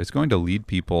congregational error, is going to lead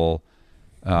people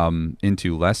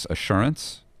into less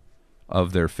assurance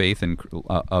of their faith in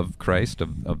of Christ,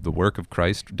 of the work of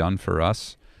Christ done for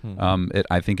us.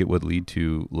 I think it would lead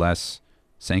to less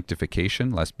sanctification,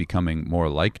 less becoming more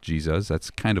like Jesus. That's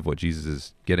kind of what Jesus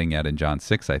is getting at in John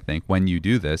 6, I think. When you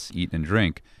do this, eat and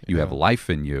drink, you have life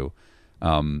in you.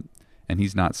 And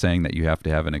he's not saying that you have to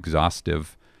have an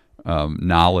exhaustive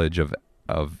knowledge of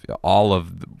all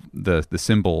of the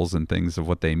symbols and things of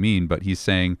what they mean, but he's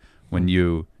saying when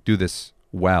you do this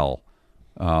well,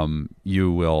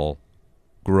 you will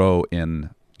grow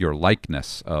in your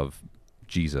likeness of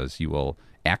Jesus. You will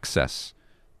access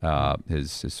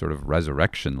his sort of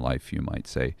resurrection life, you might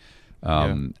say.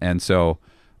 And so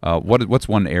what's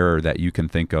one error that you can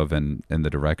think of in the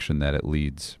direction that it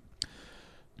leads?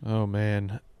 Oh,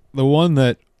 man. The one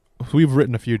that we've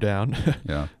written a few down.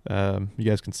 Yeah. You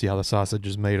guys can see how the sausage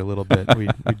is made a little bit. We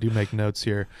do make notes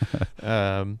here.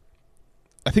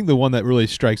 I think the one that really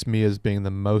strikes me as being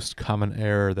the most common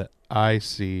error that I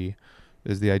see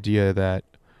is the idea that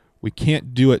we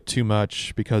can't do it too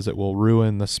much because it will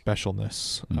ruin the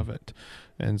specialness of it.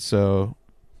 And so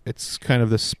it's kind of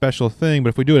this special thing, but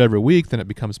if we do it every week, then it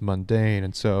becomes mundane.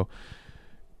 And so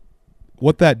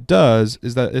what that does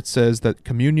is that it says that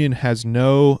communion has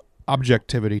no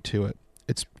objectivity to it.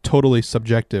 It's totally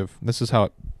subjective. This is how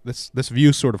this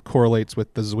view sort of correlates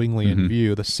with the Zwinglian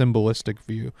view, the symbolistic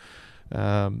view.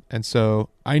 And so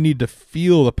I need to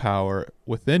feel the power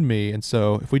within me. And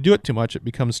so if we do it too much, it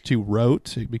becomes too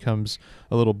rote. It becomes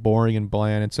a little boring and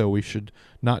bland. And so we should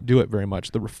not do it very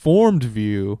much. The Reformed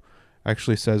view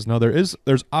actually says, no, there's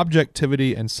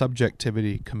objectivity and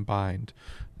subjectivity combined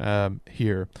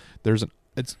here.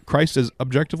 Christ is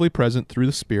objectively present through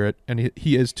the Spirit, and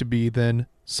he is to be then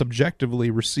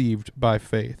subjectively received by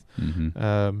faith.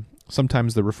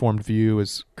 Sometimes the Reformed view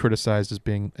is criticized as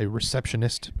being a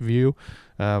receptionist view,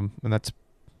 and that's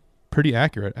pretty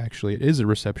accurate, actually. It is a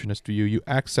receptionist view. You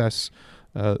access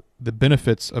the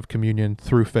benefits of communion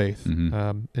through faith.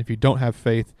 If you don't have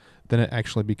faith, then it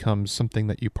actually becomes something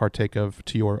that you partake of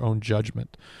to your own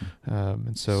judgment.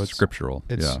 And so it's scriptural.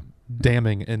 It's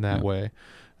damning in that way.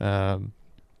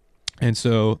 And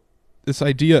so this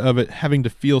idea of it having to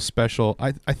feel special,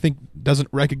 I think doesn't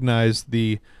recognize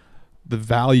the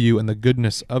value and the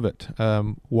goodness of it.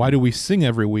 Why do we sing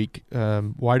every week?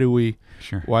 Why do we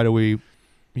Sure.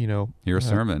 hear a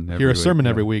sermon every hear a week, sermon yeah.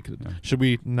 every week? Yeah. Should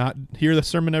we not hear the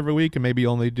sermon every week and maybe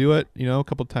only do it a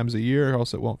couple times a year, or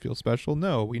else it won't feel special?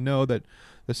 No, we know that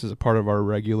this is a part of our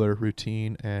regular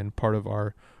routine and part of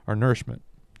our nourishment.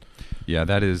 Yeah,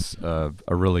 that is a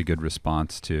really good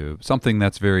response to something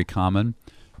that's very common.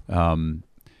 And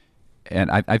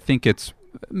I think it's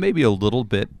maybe a little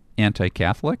bit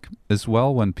anti-Catholic as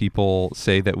well when people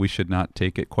say that we should not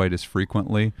take it quite as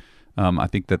frequently. I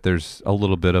think that there's a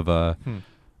little bit of a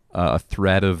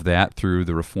thread of that through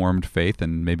the Reformed faith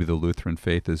and maybe the Lutheran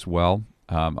faith as well,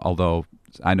 although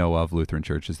I know of Lutheran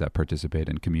churches that participate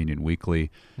in communion weekly.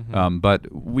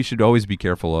 But we should always be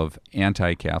careful of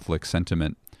anti-Catholic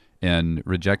sentiment and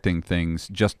rejecting things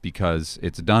just because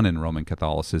it's done in Roman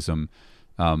Catholicism.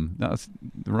 The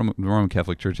Roman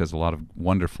Catholic Church has a lot of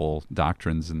wonderful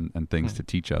doctrines and things to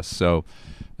teach us. So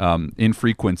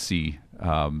infrequency,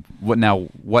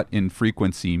 what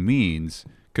infrequency means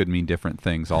could mean different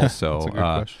things also. That's a good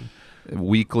question.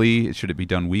 Weekly, should it be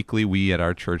done weekly? We at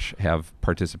our church have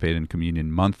participated in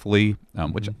communion monthly,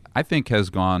 which I think has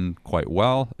gone quite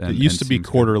well. It used to be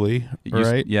quarterly,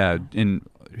 right?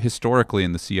 Historically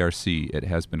in the CRC, it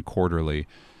has been quarterly.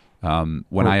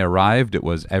 When I arrived, it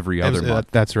was every other month.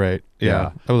 That's right.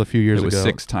 Yeah. That was a few years ago. It was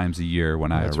 6 times a year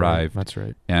when I arrived. Right. That's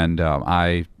right. And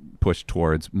I pushed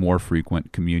towards more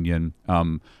frequent communion.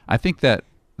 I think that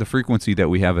the frequency that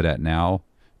we have it at now,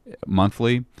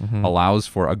 monthly, allows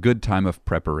for a good time of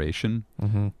preparation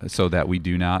so that we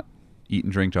do not eat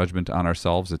and drink judgment on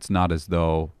ourselves. It's not as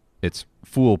though it's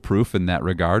foolproof in that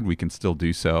regard. We can still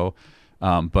do so.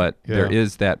 But there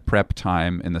is that prep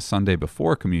time in the Sunday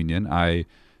before communion. I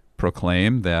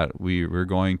proclaim that we're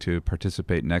going to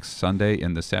participate next Sunday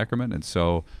in the sacrament, and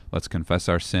so let's confess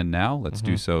our sin now. Let's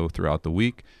do so throughout the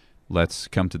week. Let's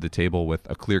come to the table with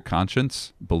a clear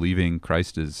conscience, believing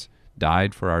Christ has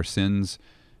died for our sins.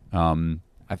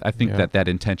 I think that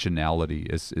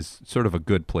intentionality is sort of a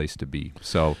good place to be.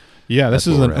 So this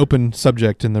is an open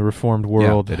subject in the Reformed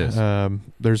world. Yeah, it is.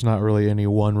 There's not really any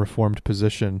one Reformed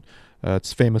position.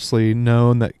 It's famously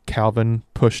known that Calvin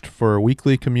pushed for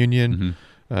weekly communion.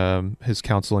 His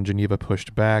council in Geneva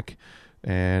pushed back,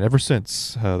 and ever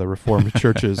since, the Reformed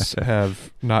churches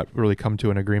have not really come to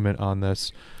an agreement on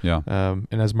this. Yeah. And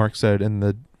as Mark said, in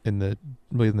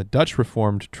the Dutch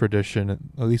Reformed tradition,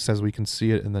 at least as we can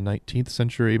see it in the 19th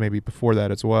century, maybe before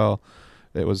that as well,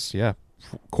 it was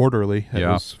quarterly. It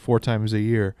was 4 times a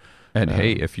year. And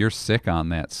hey, if you're sick on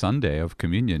that Sunday of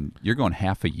communion, you're going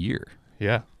half a year.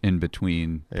 Yeah. In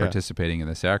between participating in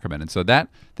the sacrament. And so that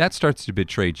starts to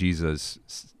betray Jesus'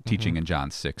 teaching in John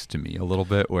 6 to me a little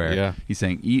bit, where he's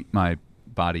saying, eat my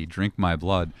body, drink my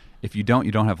blood. If you don't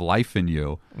have life in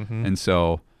you. And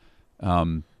so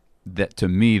that to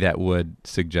me, that would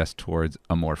suggest towards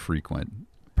a more frequent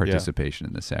participation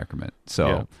in the sacrament.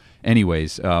 So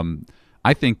anyways,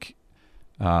 I think,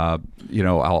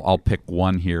 I'll pick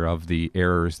one here of the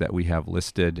errors that we have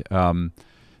listed.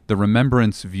 The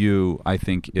remembrance view, I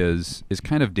think, is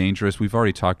kind of dangerous. We've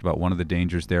already talked about one of the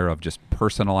dangers there of just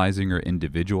personalizing or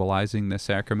individualizing the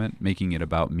sacrament, making it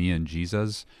about me and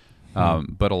Jesus.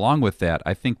 But along with that,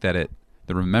 I think that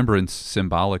the remembrance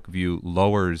symbolic view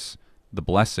lowers the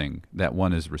blessing that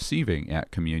one is receiving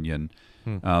at communion.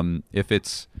 If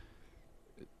it's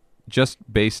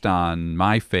just based on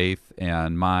my faith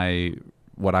and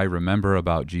what I remember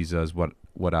about Jesus,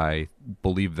 what I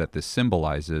believe that this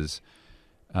symbolizes,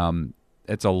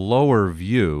 it's a lower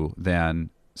view than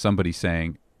somebody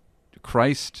saying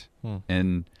Christ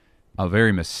in a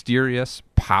very mysterious,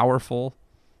 powerful,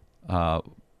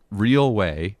 real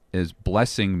way is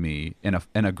blessing me in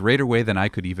a greater way than I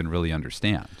could even really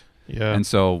understand. Yeah. And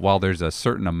so while there's a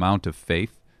certain amount of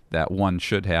faith that one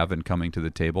should have in coming to the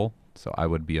table, so I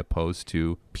would be opposed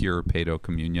to pure pedo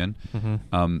communion,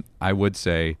 I would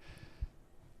say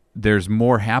there's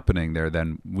more happening there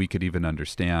than we could even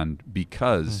understand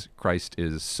because Christ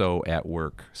is so at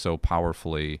work, so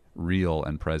powerfully real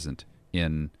and present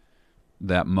in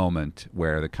that moment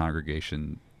where the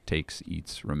congregation takes,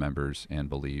 eats, remembers, and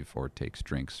believes, or takes,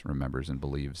 drinks, remembers, and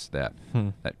believes that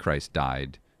Christ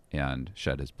died and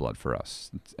shed his blood for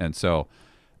us. And so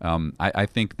I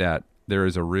think that there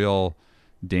is a real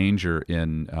danger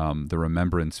in the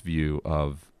remembrance view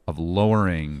of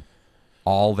lowering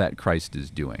all that Christ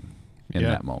is doing in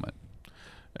that moment.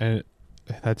 And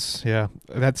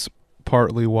that's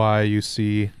partly why you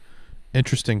see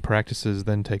interesting practices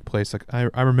then take place. Like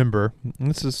I remember, and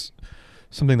this is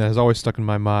something that has always stuck in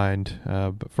my mind.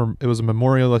 It was a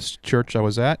memorialist church I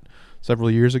was at several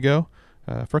years ago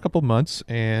for a couple of months,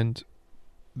 and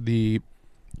the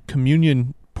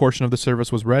communion portion of the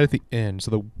service was right at the end.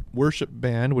 So the worship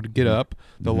band would get up,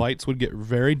 the lights would get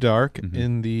very dark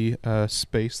in the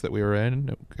space that we were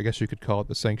in. I guess you could call it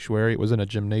the sanctuary. It was in a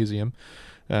gymnasium.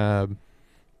 And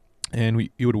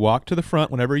you would walk to the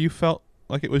front whenever you felt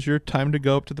like it was your time to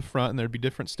go up to the front, and there'd be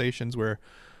different stations where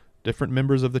different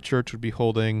members of the church would be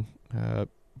holding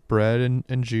bread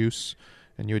and juice,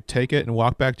 and you would take it and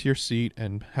walk back to your seat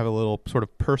and have a little sort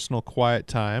of personal quiet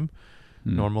time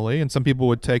normally. And some people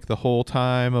would take the whole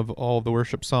time of all of the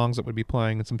worship songs that would be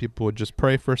playing, and some people would just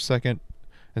pray for a second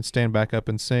and stand back up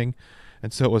and sing.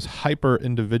 And so it was hyper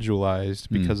individualized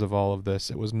because of all of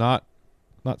this. It was not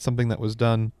something that was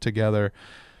done together,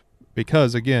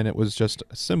 because again, it was just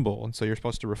a symbol, and so you're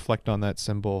supposed to reflect on that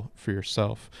symbol for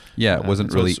yourself. Yeah, it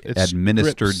wasn't really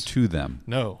administered scripts to them.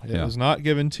 No, it was not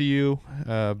given to you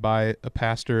by a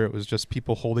pastor. It was just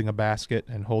people holding a basket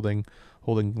and holding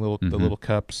the little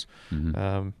cups.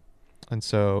 And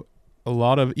so a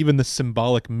lot of even the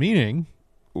symbolic meaning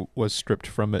was stripped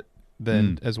from it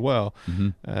then as well.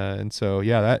 And so,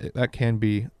 that can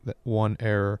be one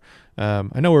error.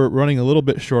 I know we're running a little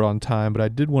bit short on time, but I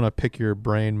did want to pick your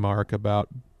brain, Mark, about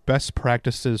best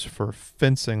practices for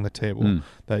fencing the table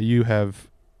that you have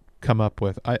come up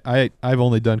with. I've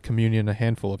only done communion a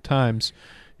handful of times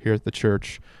here at the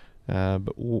church.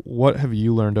 But what have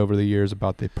you learned over the years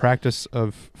about the practice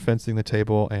of fencing the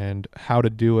table and how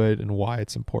to do it and why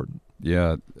it's important?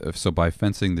 Yeah, so by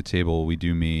fencing the table, we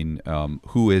do mean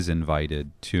who is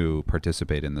invited to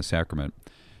participate in the sacrament.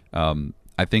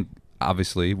 I think,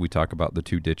 obviously, we talk about the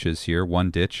two ditches here.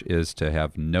 One ditch is to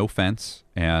have no fence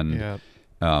and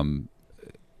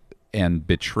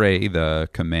betray the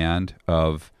command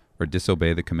of, or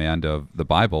disobey the command of the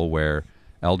Bible, where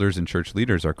elders and church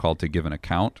leaders are called to give an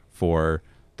account for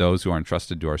those who are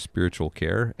entrusted to our spiritual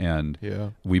care, and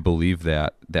we believe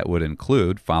that would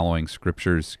include following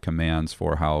Scripture's commands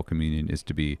for how communion is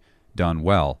to be done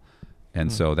well.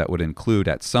 And so that would include,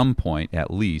 at some point at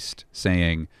least,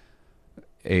 saying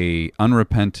a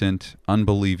unrepentant,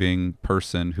 unbelieving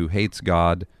person who hates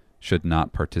God should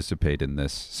not participate in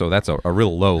this. So that's a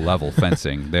real low-level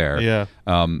fencing there.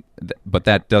 But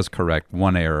that does correct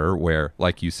one error where,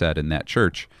 like you said, in that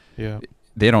church,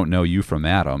 they don't know you from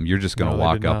Adam. You're just going to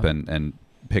walk up and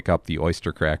pick up the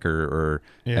oyster cracker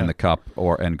and the cup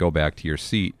and go back to your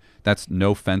seat. That's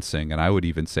no fencing, and I would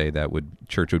even say that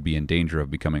church would be in danger of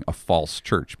becoming a false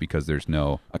church because there's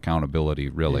no accountability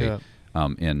really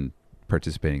in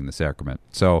participating in the sacrament.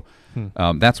 So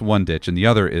that's one ditch, and the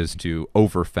other is to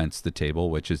over-fence the table,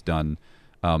 which is done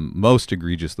most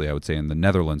egregiously, I would say, in the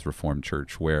Netherlands Reformed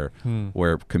Church, where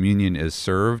communion is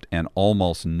served and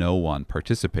almost no one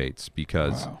participates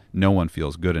because no one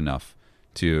feels good enough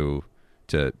to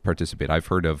participate. I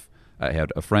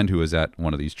had a friend who was at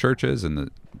one of these churches, and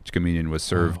the communion was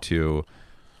served to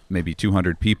maybe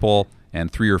 200 people,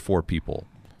 and 3 or 4 people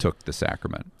took the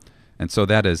sacrament. And so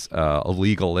that is a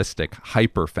legalistic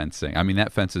hyper-fencing. I mean,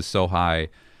 that fence is so high,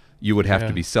 you would have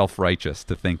to be self-righteous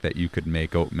to think that you could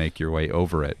make your way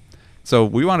over it. So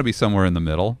we want to be somewhere in the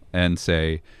middle and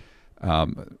say,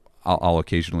 I'll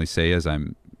occasionally say as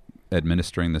I'm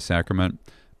administering the sacrament,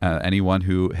 anyone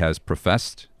who has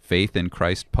professed faith in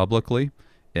Christ publicly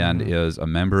and is a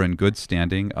member in good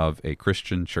standing of a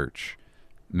Christian church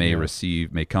may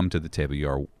come to the table. You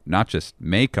are not just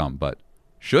may come, but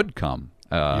should come.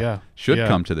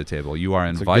 Come to the table. You are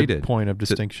invited. That's a good point of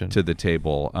distinction. To the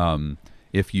table.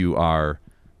 If you are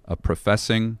a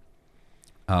professing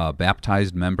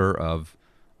baptized member of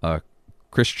a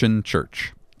Christian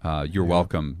church, you're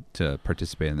welcome to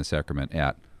participate in the sacrament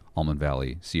at Almond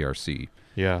Valley CRC.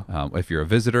 If you're a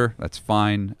visitor, that's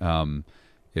fine.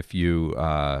 If you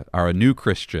are a new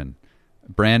Christian,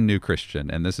 brand new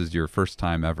Christian, and this is your first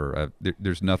time ever,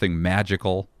 there's nothing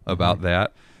magical about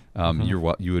that.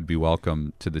 You would be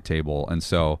welcome to the table. And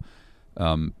so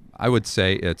I would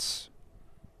say it's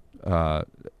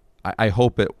I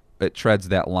hope it treads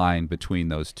that line between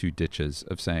those two ditches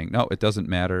of saying, no, it doesn't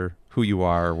matter who you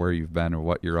are, where you've been, or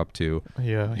what you're up to.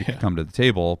 You can come to the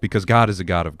table because God is a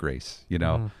God of grace.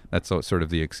 That's sort of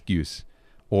the excuse.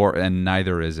 And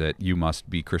neither is it, you must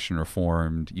be Christian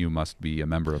Reformed, you must be a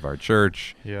member of our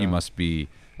church, you must be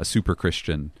a super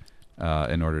Christian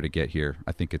in order to get here.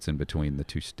 I think it's in between the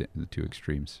two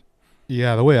extremes.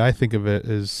 Yeah, the way I think of it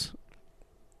is,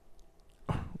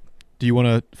 do you want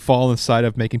to fall on the side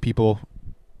of making people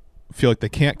feel like they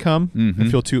can't come and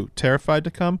feel too terrified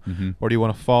to come? Or do you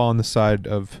want to fall on the side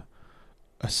of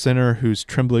a sinner who's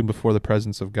trembling before the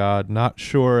presence of God, not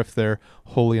sure if they're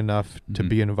holy enough to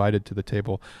be invited to the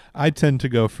table. I tend to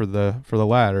go for the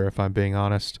latter, if I'm being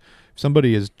honest. If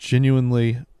somebody is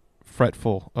genuinely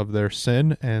fretful of their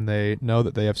sin and they know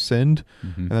that they have sinned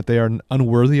and that they are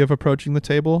unworthy of approaching the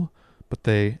table, but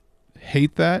they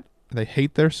hate that, they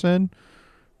hate their sin,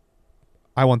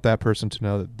 I want that person to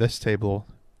know that this table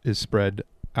is spread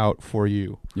out for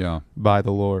you by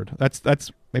the Lord.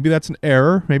 That's maybe that's an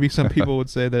error. Maybe some people would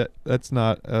say that that's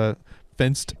not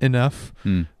fenced enough.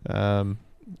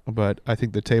 But I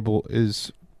think the table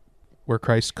is where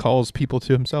Christ calls people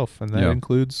to himself, and that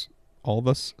includes all of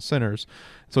us sinners.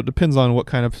 So it depends on what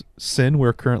kind of sin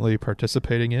we're currently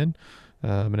participating in.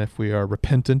 And if we are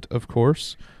repentant, of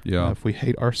course, if we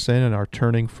hate our sin and are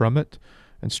turning from it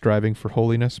and striving for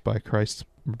holiness by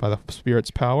the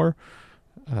Spirit's power.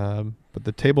 But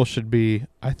the table should be,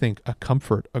 I think, a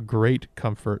comfort, a great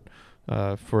comfort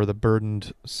for the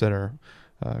burdened sinner.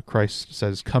 Christ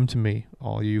says, "Come to me,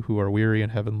 all you who are weary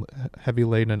and heavy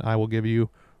laden, and I will give you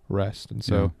rest." And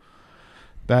so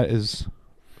that's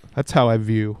how I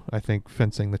view, I think,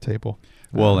 fencing the table.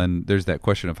 Well, and there's that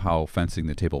question of how fencing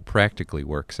the table practically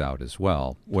works out as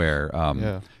well, where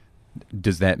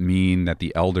does that mean that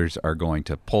the elders are going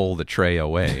to pull the tray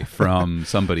away from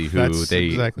somebody who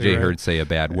they heard say a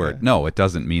bad word? No, it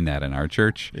doesn't mean that in our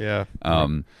church.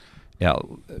 Bavinck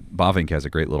has a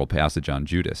great little passage on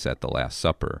Judas at the Last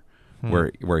Supper,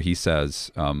 where he says,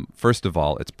 first of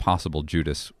all, it's possible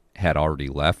Judas had already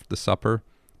left the supper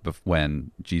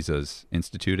when Jesus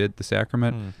instituted the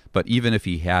sacrament. But even if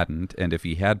he hadn't, and if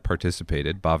he had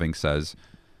participated, Bavinck says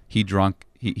he drank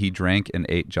and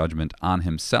ate judgment on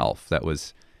himself. That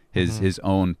was his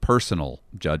own personal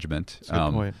judgment. That's a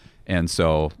good point. And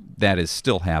so that is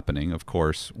still happening, of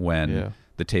course, when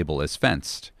the table is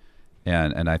fenced.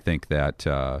 And I think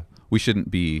that we shouldn't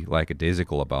be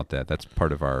lackadaisical about that. That's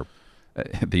part of our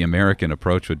the American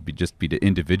approach would be to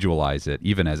individualize it,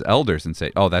 even as elders, and say,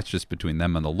 "Oh, that's just between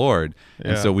them and the Lord,"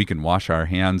 and so we can wash our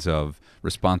hands of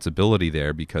responsibility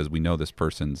there because we know this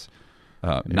person's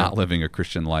not living a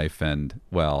Christian life, and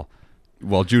well,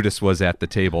 Judas was at the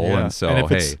table, and so and if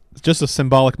it's just a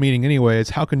symbolic meaning,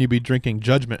 anyways. How can you be drinking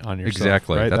judgment on yourself?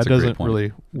 Exactly, right? That's that a doesn't great point.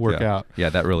 Really work out. Yeah,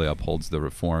 that really upholds the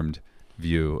Reformed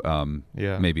view.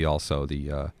 Maybe also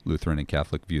the Lutheran and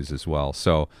Catholic views as well.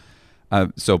 So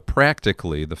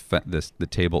practically, the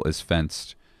table is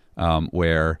fenced,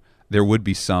 where there would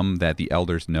be some that the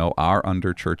elders know are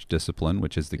under church discipline,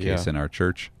 which is the case in our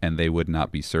church, and they would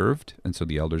not be served, and so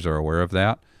the elders are aware of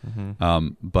that.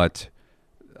 But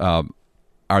are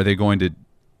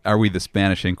we the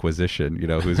Spanish Inquisition,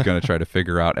 who's going to try to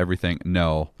figure out everything?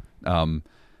 No.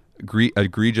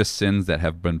 Egregious sins that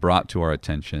have been brought to our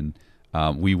attention,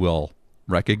 we will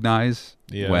recognize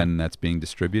when that's being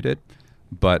distributed.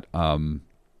 But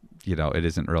it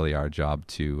isn't really our job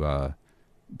to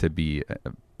be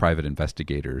private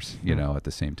investigators, at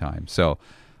the same time. So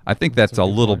I think that's a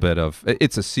little bit of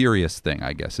it's a serious thing,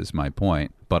 I guess, is my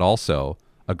point, but also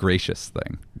a gracious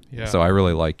thing. Yeah. So I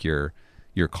really like your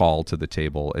call to the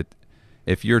table.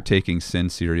 If you're taking sin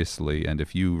seriously, and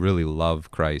if you really love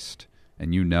Christ,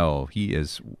 and He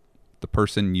is the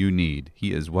person you need,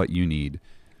 He is what you need.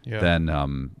 Then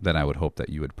I would hope that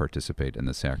you would participate in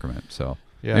the sacrament. So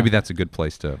maybe that's a good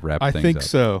place to wrap things up. I think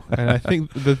so. And I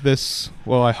think that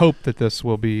I hope that this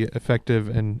will be effective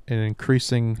in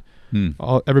increasing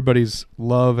everybody's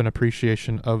love and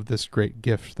appreciation of this great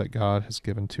gift that God has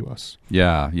given to us.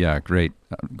 Yeah, great.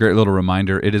 Great little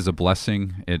reminder. It is a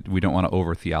blessing. We don't want to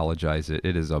over-theologize it.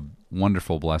 It is a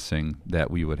wonderful blessing that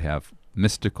we would have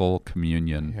mystical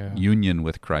communion, union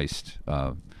with Christ,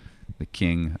 the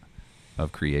King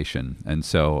of creation. And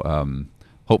so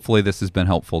hopefully this has been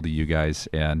helpful to you guys,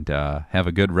 and have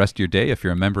a good rest of your day. If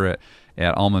you're a member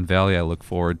at Almond Valley, I look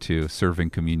forward to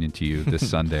serving communion to you this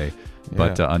Sunday.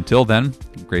 But until then,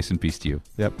 grace and peace to you.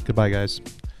 Yep. Goodbye, guys.